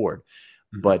on the board.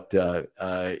 Mm-hmm. But,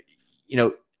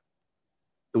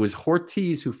 it was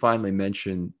Ortiz who finally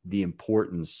mentioned the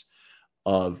importance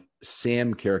of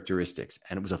Sam characteristics.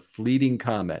 And it was a fleeting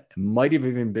comment. It might have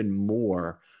even been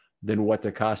more than what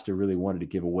DaCosta really wanted to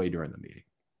give away during the meeting.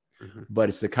 Mm-hmm. But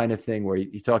it's the kind of thing where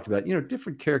you talked about,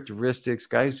 different characteristics,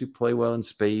 guys who play well in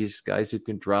space, guys who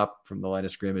can drop from the line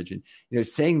of scrimmage. And,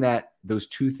 saying that those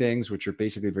two things, which are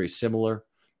basically very similar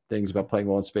things about playing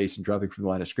well in space and dropping from the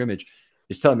line of scrimmage,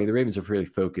 is telling me the Ravens are really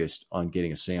focused on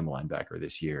getting a Sam linebacker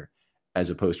this year, as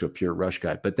opposed to a pure rush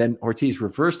guy. But then Ortiz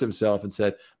reversed himself and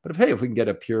said, but if we can get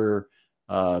a pure,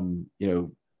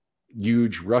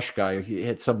 huge rush guy, he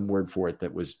had some word for it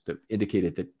that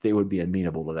indicated that they would be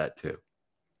amenable to that too.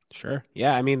 Sure.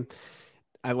 Yeah. I mean,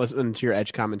 I listened to your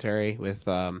edge commentary with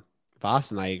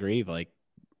Voss, and I agree. Like,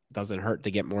 doesn't hurt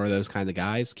to get more of those kind of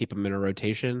guys, keep them in a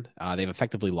rotation. They've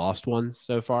effectively lost one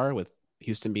so far with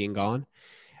Houston being gone.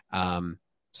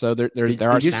 So there are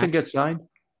Houston snaps. Get signed?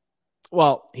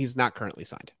 Well, he's not currently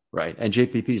signed. Right. And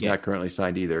JPP is not currently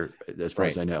signed either, as far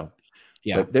as I know.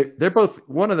 Yeah. But they're both,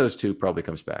 one of those two probably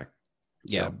comes back.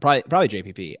 Yeah, so. Probably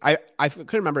JPP. I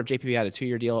couldn't remember if JPP had a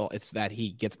 2-year deal. It's that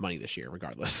he gets money this year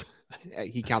regardless.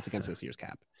 He counts against this year's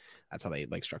cap. That's how they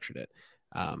structured it.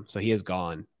 So he is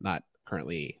gone, not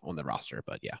currently on the roster,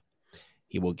 but yeah,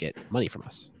 he will get money from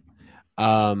us.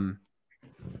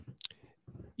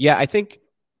 Yeah, I think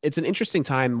it's an interesting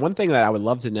time. One thing that I would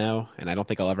love to know, and I don't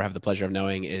think I'll ever have the pleasure of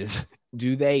knowing, is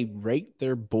do they rate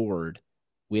their board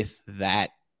with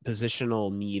that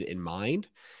positional need in mind?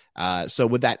 So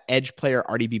would that edge player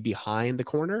already be behind the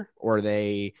corner, or are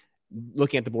they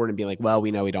looking at the board and being like, well,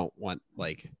 we know we don't want,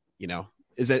 like,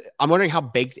 I'm wondering how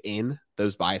baked in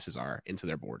those biases are into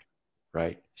their board.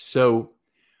 Right. So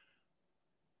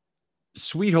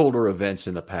suite holder events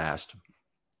in the past,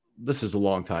 this is a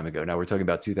long time ago. Now we're talking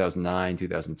about 2009,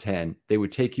 2010. They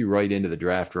would take you right into the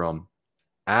draft room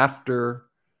after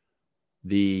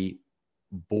the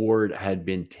board had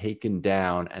been taken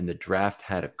down and the draft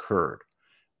had occurred.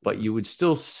 But you would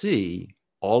still see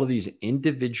all of these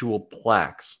individual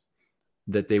plaques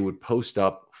that they would post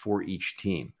up for each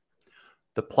team.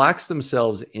 The plaques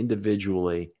themselves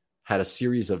individually had a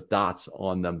series of dots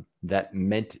on them that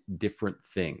meant different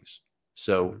things.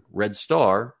 So Red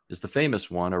Star is the famous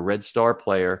one. A Red Star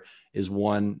player is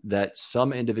one that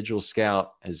some individual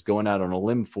scout is going out on a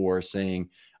limb for, saying,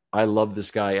 I love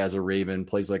this guy as a Raven,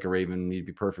 plays like a Raven, he'd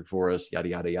be perfect for us, yada,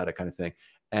 yada, yada kind of thing.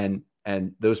 And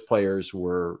those players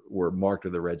were marked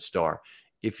with a Red Star.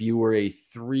 If you were a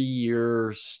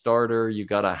 3-year starter, you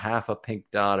got a half a pink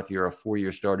dot. If you're a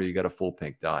 4-year starter, you got a full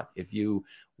pink dot. If you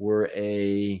were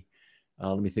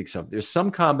let me think something. There's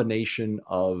some combination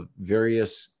of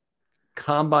various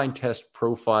combine test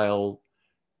profile,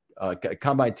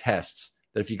 combine tests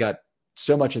that if you got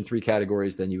so much in 3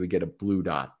 categories, then you would get a blue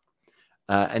dot.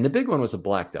 And the big one was a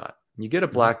black dot. You get a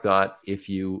black dot if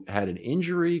you had an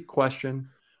injury question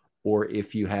or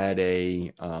if you had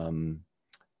a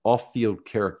off-field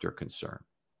character concern.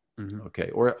 Mm-hmm.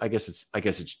 Okay. Or I guess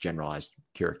it's generalized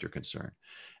character concern.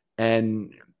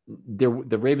 And the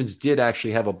Ravens did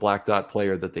actually have a black dot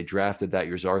player that they drafted that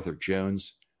year's Arthur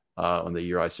Jones on the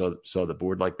year I saw the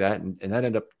board like that. And that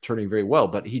ended up turning very well,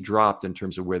 but he dropped in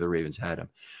terms of where the Ravens had him.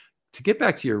 To get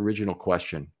back to your original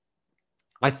question,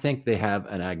 I think they have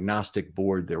an agnostic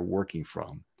board they're working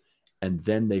from, and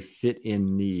then they fit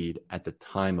in need at the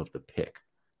time of the pick.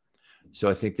 So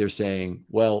I think they're saying,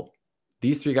 well,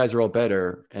 these 3 guys are all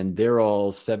better, and they're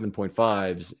all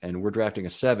 7.5s, and we're drafting a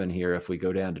 7 here if we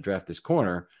go down to draft this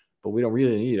corner, but we don't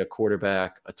really need a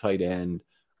quarterback, a tight end,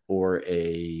 or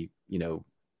a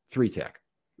 3-tech.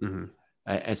 Mm-hmm.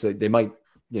 And so they might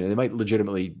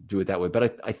legitimately do it that way.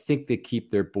 But I think they keep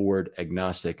their board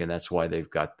agnostic, and that's why they've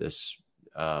got this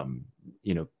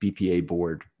BPA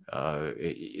board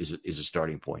is a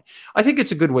starting point. I think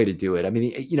it's a good way to do it. I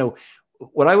mean,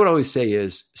 what I would always say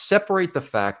is separate the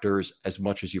factors as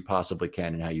much as you possibly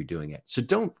can in how you're doing it. So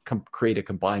don't create a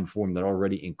combined form that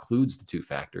already includes the 2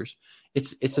 factors.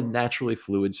 It's a naturally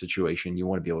fluid situation. You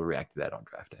want to be able to react to that on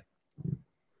draft day.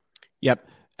 Yep.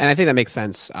 And I think that makes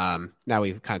sense. Now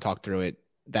we've kind of talked through it,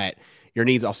 that your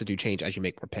needs also do change as you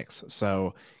make more picks.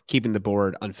 So keeping the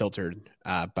board unfiltered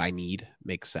by need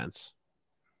makes sense.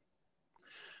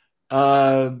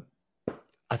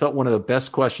 I thought one of the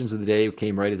best questions of the day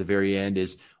came right at the very end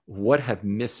is, what have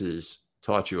misses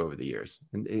taught you over the years?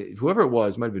 And whoever it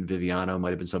was, might have been Viviano,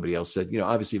 might have been somebody else, said,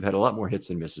 obviously you've had a lot more hits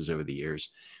than misses over the years,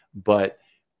 but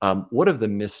what have the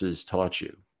misses taught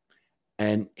you?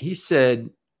 And he said,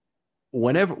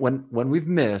 when we've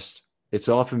missed, it's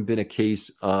often been a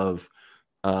case of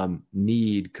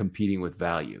need competing with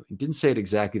value. He didn't say it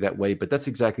exactly that way, but that's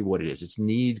exactly what it is. It's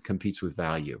need competes with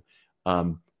value.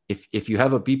 If you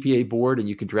have a BPA board and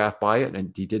you can draft by it,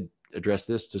 and he did address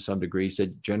this to some degree, he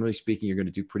said, generally speaking, you're going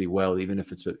to do pretty well, even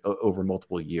if it's over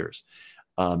multiple years.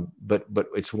 But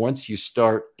it's once you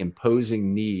start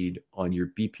imposing need on your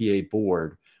BPA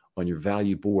board, on your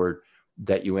value board,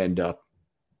 that you end up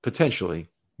potentially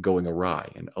going awry.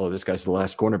 And, this guy's the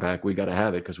last cornerback, we got to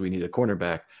have it because we need a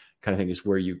cornerback kind of thing, is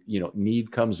where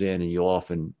need comes in, and you'll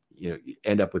often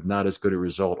end up with not as good a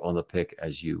result on the pick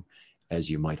as you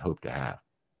might hope to have.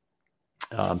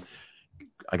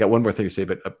 I got one more thing to say,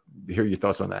 but hear your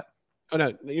thoughts on that. Oh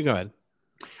no, you go ahead.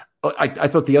 I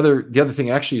thought the other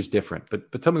thing actually is different,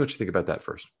 but tell me what you think about that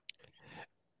first.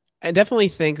 I definitely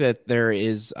think that there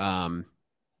is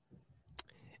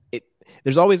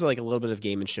there's always like a little bit of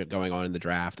gamemanship going on in the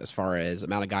draft as far as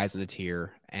amount of guys in a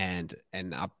tier and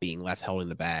not being left holding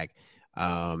the bag.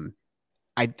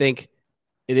 I think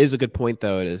it is a good point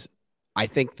though. I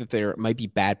think that there might be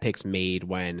bad picks made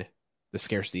when the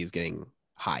scarcity is getting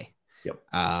high. Yep.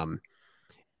 And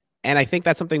I think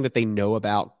that's something that they know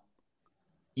about.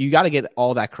 You got to get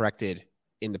all that corrected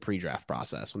in the pre-draft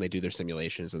process when they do their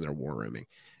simulations and their war rooming.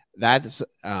 That's,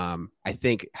 I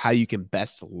think, how you can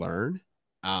best learn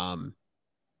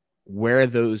where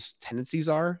those tendencies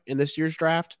are in this year's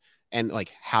draft and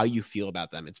like how you feel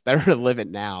about them. It's better to live it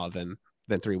now than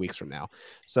than 3 weeks from now.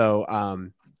 So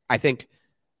I think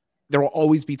there will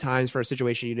always be times for a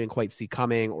situation you didn't quite see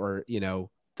coming, or,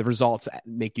 the results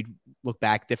make you look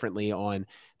back differently on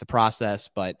the process.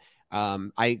 But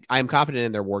I am confident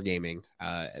in their wargaming,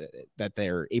 that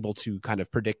they're able to kind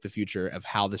of predict the future of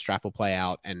how this draft will play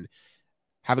out, and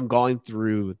having gone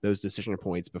through those decision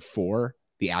points before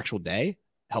the actual day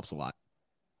helps a lot.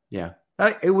 Yeah.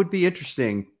 It would be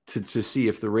interesting to see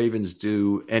if the Ravens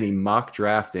do any mock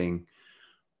drafting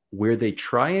where they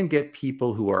try and get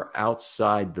people who are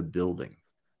outside the building,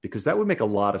 because that would make a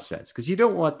lot of sense, because you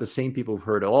don't want the same people who've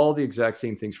heard all the exact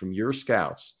same things from your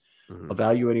scouts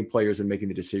evaluating players and making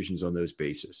the decisions on those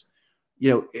bases.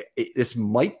 This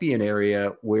might be an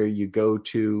area where you go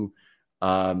to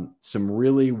some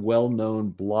really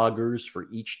well-known bloggers for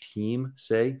each team,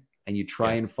 say, and you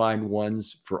try and find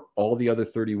ones for all the other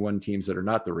 31 teams that are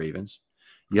not the Ravens.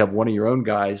 You have one of your own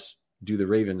guys do the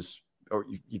Ravens, or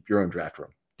your own draft room,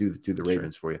 do the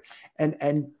Ravens for you.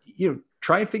 And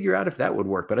try and figure out if that would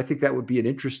work. But I think that would be an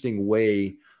interesting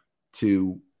way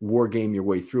to war game your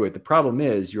way through it. The problem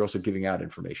is you're also giving out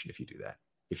information if you do that.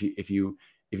 If you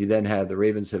then have the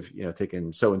Ravens have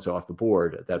taken so and so off the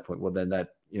board at that point, well, then that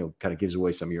kind of gives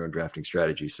away some of your own drafting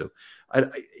strategy. So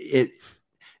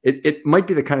it might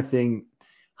be the kind of thing.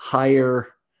 Hire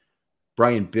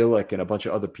Brian Billick and a bunch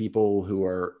of other people who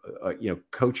are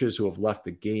coaches who have left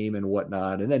the game and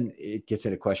whatnot, and then it gets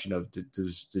into a question of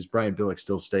does Brian Billick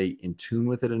still stay in tune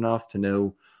with it enough to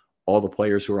know all the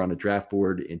players who are on a draft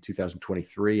board in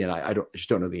 2023? And I just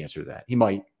don't know the answer to that. He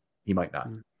might not.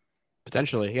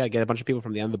 Potentially, yeah. Get a bunch of people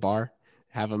from the end of the bar,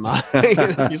 have them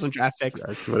do some draft picks.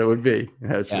 That's what it would be.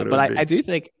 I do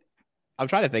think I'm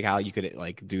trying to think how you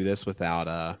could do this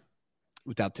without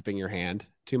tipping your hand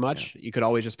too much. You could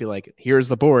always just be like, "Here's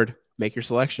the board. Make your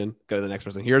selection." Go to the next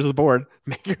person. Here's the board.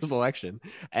 Make your selection,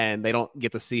 and they don't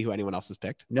get to see who anyone else has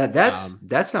picked. No,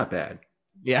 that's not bad.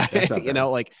 Yeah,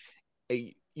 not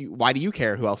bad. Why do you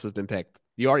care who else has been picked?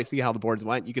 You already see how the boards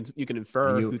went. You can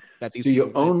infer that these. So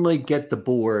you only get the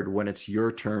board when it's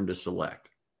your turn to select.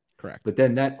 Correct. But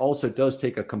then that also does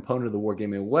take a component of the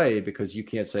wargaming away, because you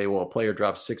can't say, well, a player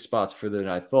drops 6 spots further than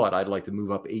I thought. I'd like to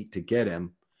move up 8 to get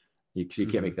him. You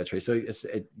can't make that trade. So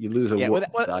you lose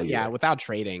value. Yeah, without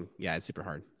trading. Yeah, it's super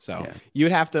hard. So you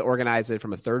would have to organize it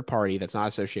from a third party that's not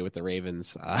associated with the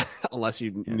Ravens, unless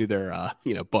you knew their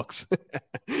books.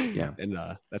 And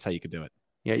that's how you could do it.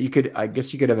 Yeah, I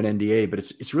guess you could have an NDA, but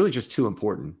it's really just too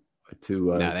important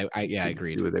to. I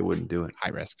agree. They wouldn't do it.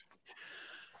 High risk.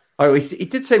 All right, he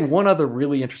did say one other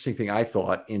really interesting thing, I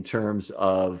thought, in terms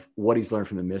of what he's learned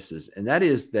from the misses, and that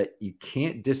is that you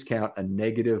can't discount a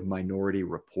negative minority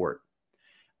report.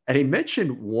 And he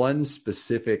mentioned one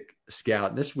specific scout,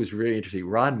 and this was really interesting.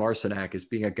 Ron Marcinak, as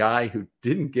being a guy who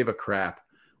didn't give a crap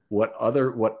what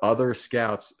other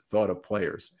scouts thought of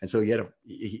players, and so he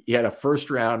had a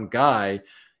first round guy.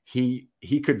 He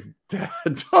could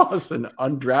toss an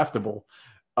undraftable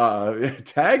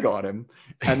tag on him,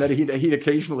 and that he'd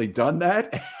occasionally done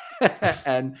that.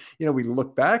 And we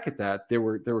look back at that, there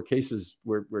were cases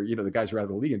where the guys were out of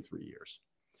the league in 3 years.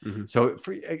 So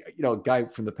for a guy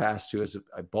from the past who has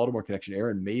a Baltimore connection,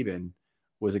 Aaron Maben,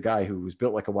 was a guy who was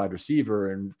built like a wide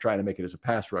receiver and trying to make it as a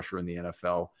pass rusher in the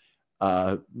NFL.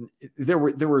 There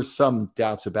were some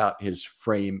doubts about his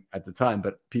frame at the time,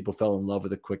 but people fell in love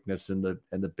with the quickness and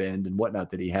the bend and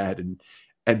whatnot that he had,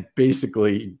 and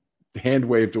basically hand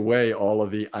waved away all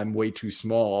of the I'm way too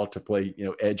small to play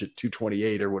edge at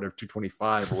 228 or whatever,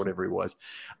 225 or whatever he was.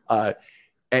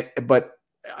 But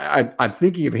I'm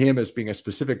thinking of him as being a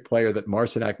specific player that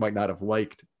Marcinak might not have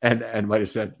liked and might have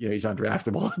said, he's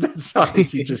undraftable at that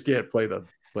size. He just can't play the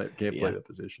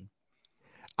position.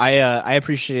 I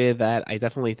appreciated that. I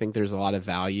definitely think there's a lot of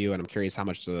value, and I'm curious how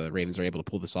much the Ravens are able to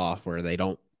pull this off, where they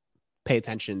don't pay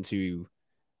attention to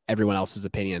everyone else's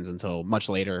opinions until much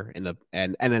later and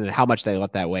then how much they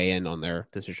let that weigh in on their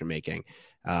decision making.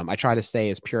 I try to stay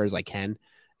as pure as I can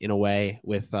in a way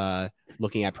with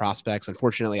looking at prospects.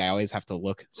 Unfortunately, I always have to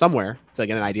look somewhere to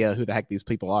get an idea of who the heck these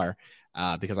people are,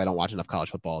 because I don't watch enough college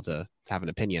football to have an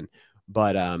opinion.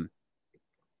 But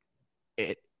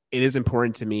it is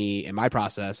important to me in my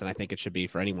process, and I think it should be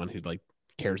for anyone who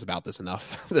cares about this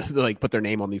enough to put their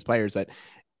name on these players, that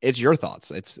it's your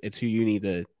thoughts. It's who you need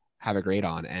to have a grade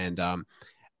on. And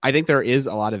I think there is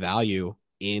a lot of value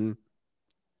in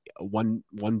one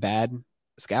bad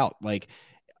scout.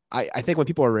 I think when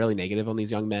people are really negative on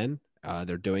these young men,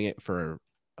 they're doing it for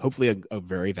hopefully a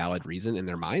very valid reason in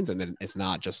their minds. And then it's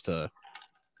not just to,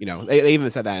 they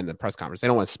even said that in the press conference. They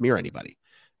don't want to smear anybody.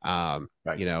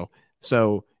 Right.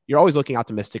 So you're always looking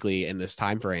optimistically in this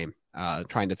time frame,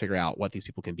 trying to figure out what these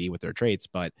people can be with their traits.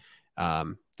 But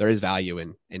there is value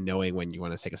in knowing when you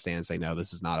want to take a stand and say, no,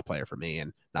 this is not a player for me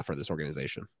and not for this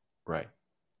organization. Right.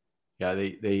 Yeah,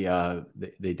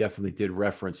 they definitely did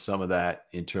reference some of that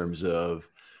in terms of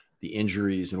the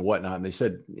injuries and whatnot. And they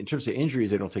said in terms of injuries,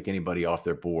 they don't take anybody off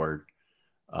their board.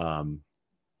 I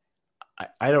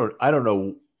don't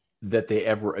know that they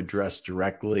ever addressed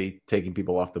directly taking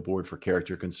people off the board for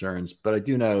character concerns, but I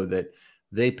do know that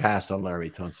they passed on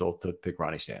Laremy Tunsil to pick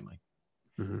Ronnie Stanley.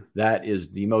 Mm-hmm. That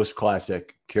is the most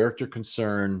classic character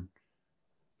concern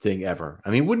thing ever.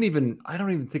 I mean, I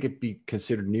don't even think it'd be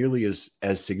considered nearly as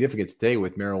significant today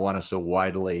with marijuana so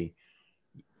widely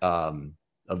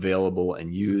available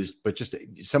and used, but just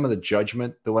some of the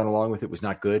judgment that went along with it was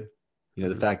not good. You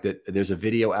know, the fact that there's a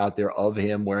video out there of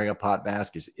him wearing a pot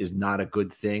mask is not a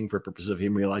good thing for purposes of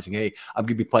him realizing, hey, I'm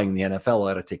going to be playing in the NFL.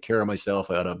 I got to take care of myself.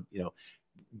 I got to,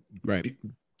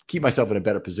 keep myself in a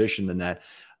better position than that.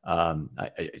 I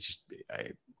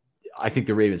think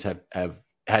the Ravens have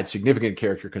had significant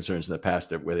character concerns in the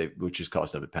past which has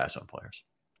caused them to pass on players.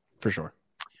 For sure.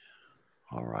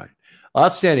 All right.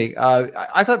 Outstanding.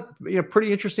 I thought,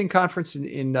 pretty interesting conference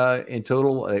in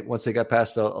total. Once they got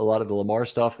past a lot of the Lamar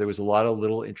stuff, there was a lot of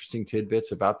little interesting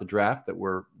tidbits about the draft that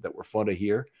were fun to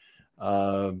hear.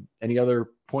 Any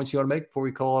other points you want to make before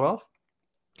we call it off?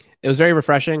 It was very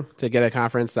refreshing to get a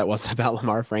conference that wasn't about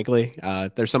Lamar, frankly.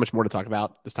 There's so much more to talk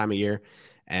about this time of year.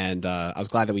 And I was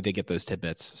glad that we did get those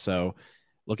tidbits. So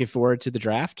looking forward to the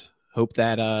draft. Hope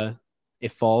that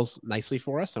it falls nicely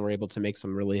for us and we're able to make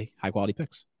some really high quality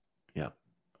picks. Yeah.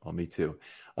 Well, me too.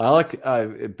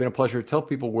 It's been a pleasure. Tell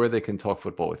people where they can talk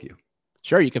football with you.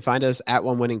 Sure. You can find us at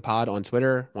One Winning Pod on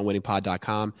Twitter,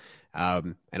 onewinningpod.com,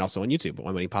 and also on YouTube,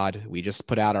 One Winning Pod. We just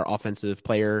put out our offensive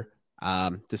player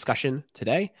discussion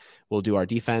today. We'll do our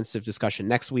defensive discussion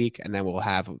next week, and then we'll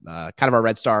have kind of our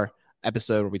Red Star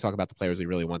episode where we talk about the players we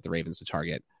really want the Ravens to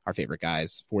target, our favorite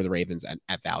guys for the Ravens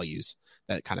at values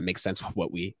that kind of makes sense with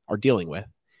what we are dealing with.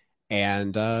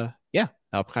 And I'll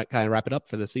kind of wrap it up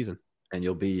for this season. And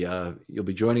you'll be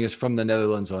joining us from the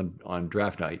Netherlands on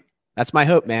draft night. That's my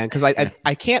hope, man, because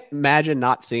I can't imagine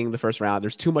not seeing the first round.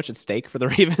 There's too much at stake for the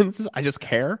Ravens. I just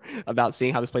care about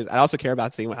seeing how this plays. I also care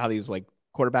about seeing how these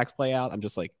quarterbacks play out. I'm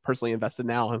just personally invested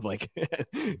now.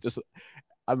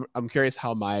 I'm curious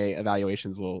how my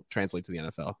evaluations will translate to the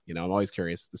NFL. I'm always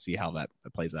curious to see how that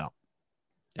plays out.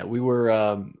 Yeah, we were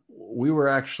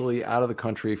actually out of the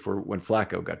country for when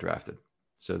Flacco got drafted.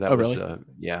 So that was really?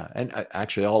 And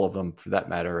actually all of them for that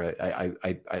matter. I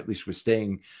at least was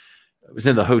in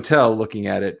the hotel looking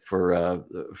at it for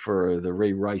the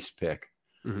Ray Rice pick.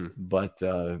 Mm-hmm. But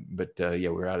we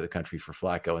were out of the country for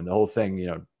Flacco, and the whole thing,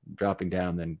 dropping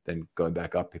down then going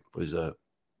back up, it was a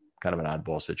kind of an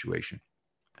oddball situation.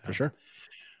 For sure.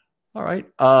 All right.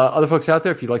 Other folks out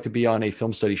there, if you'd like to be on a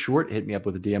Film Study Short, hit me up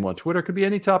with a DM on Twitter. It could be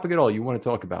any topic at all you want to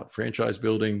talk about. Franchise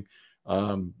building,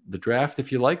 the draft,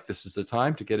 if you like. This is the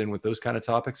time to get in with those kind of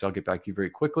topics. I'll get back to you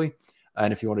very quickly.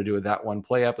 And if you want to do That One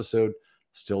Play episode,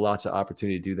 still lots of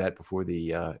opportunity to do that before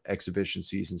the exhibition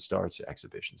season starts.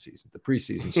 The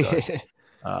preseason starts.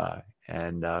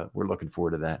 And we're looking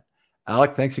forward to that.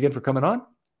 Alec, thanks again for coming on.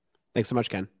 Thanks so much,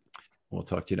 Ken. We'll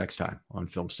talk to you next time on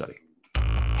Film Study.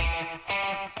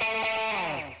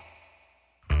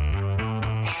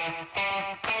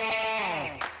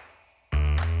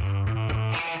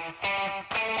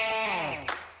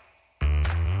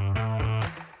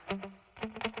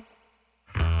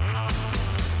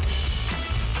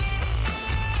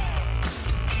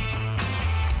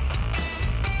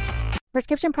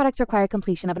 Prescription products require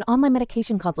completion of an online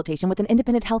medication consultation with an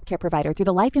independent healthcare provider through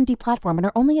the LifeMD platform and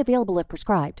are only available if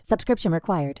prescribed. Subscription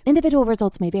required. Individual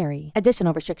results may vary.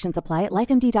 Additional restrictions apply at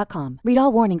lifemd.com. Read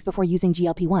all warnings before using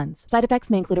GLP-1s. Side effects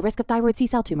may include a risk of thyroid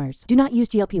C-cell tumors. Do not use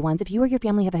GLP-1s if you or your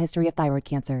family have a history of thyroid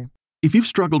cancer. If you've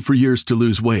struggled for years to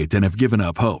lose weight and have given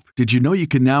up hope, did you know you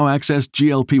can now access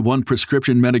GLP-1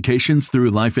 prescription medications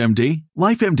through LifeMD?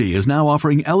 LifeMD is now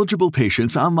offering eligible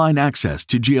patients online access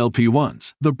to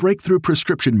GLP-1s, the breakthrough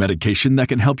prescription medication that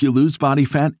can help you lose body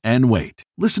fat and weight.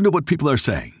 Listen to what people are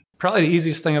saying. Probably the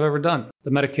easiest thing I've ever done.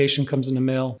 The medication comes in the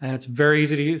mail, and it's very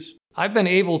easy to use. I've been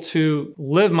able to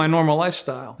live my normal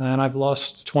lifestyle, and I've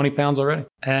lost 20 pounds already,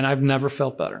 and I've never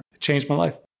felt better. It changed my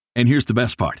life. And here's the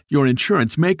best part. Your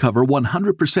insurance may cover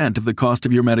 100% of the cost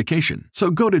of your medication. So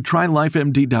go to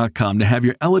TryLifeMD.com to have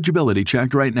your eligibility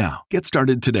checked right now. Get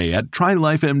started today at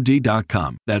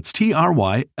TryLifeMD.com. That's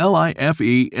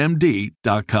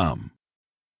TryLifeMD.com.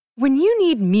 When you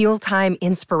need mealtime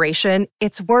inspiration,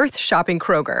 it's worth shopping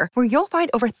Kroger, where you'll find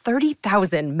over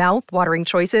 30,000 mouth-watering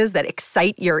choices that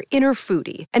excite your inner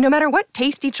foodie. And no matter what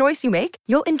tasty choice you make,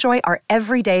 you'll enjoy our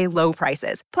everyday low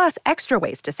prices, plus extra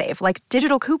ways to save, like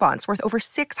digital coupons worth over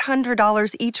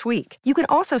 $600 each week. You can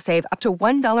also save up to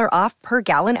 $1 off per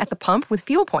gallon at the pump with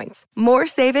fuel points. More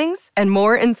savings and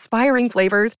more inspiring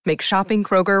flavors make shopping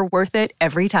Kroger worth it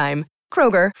every time.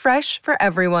 Kroger, fresh for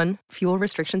everyone. Fuel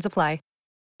restrictions apply.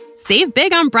 Save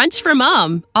big on brunch for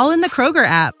mom, all in the Kroger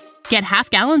app. Get half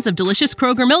gallons of delicious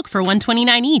Kroger milk for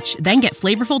 $1.29 each. Then get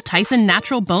flavorful Tyson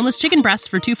natural boneless chicken breasts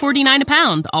for $2.49 a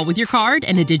pound, all with your card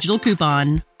and a digital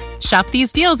coupon. Shop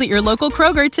these deals at your local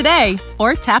Kroger today,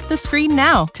 or tap the screen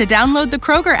now to download the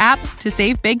Kroger app to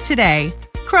save big today.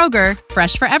 Kroger,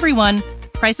 fresh for everyone.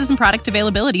 Prices and product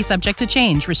availability subject to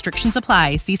change. Restrictions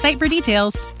apply. See site for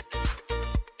details.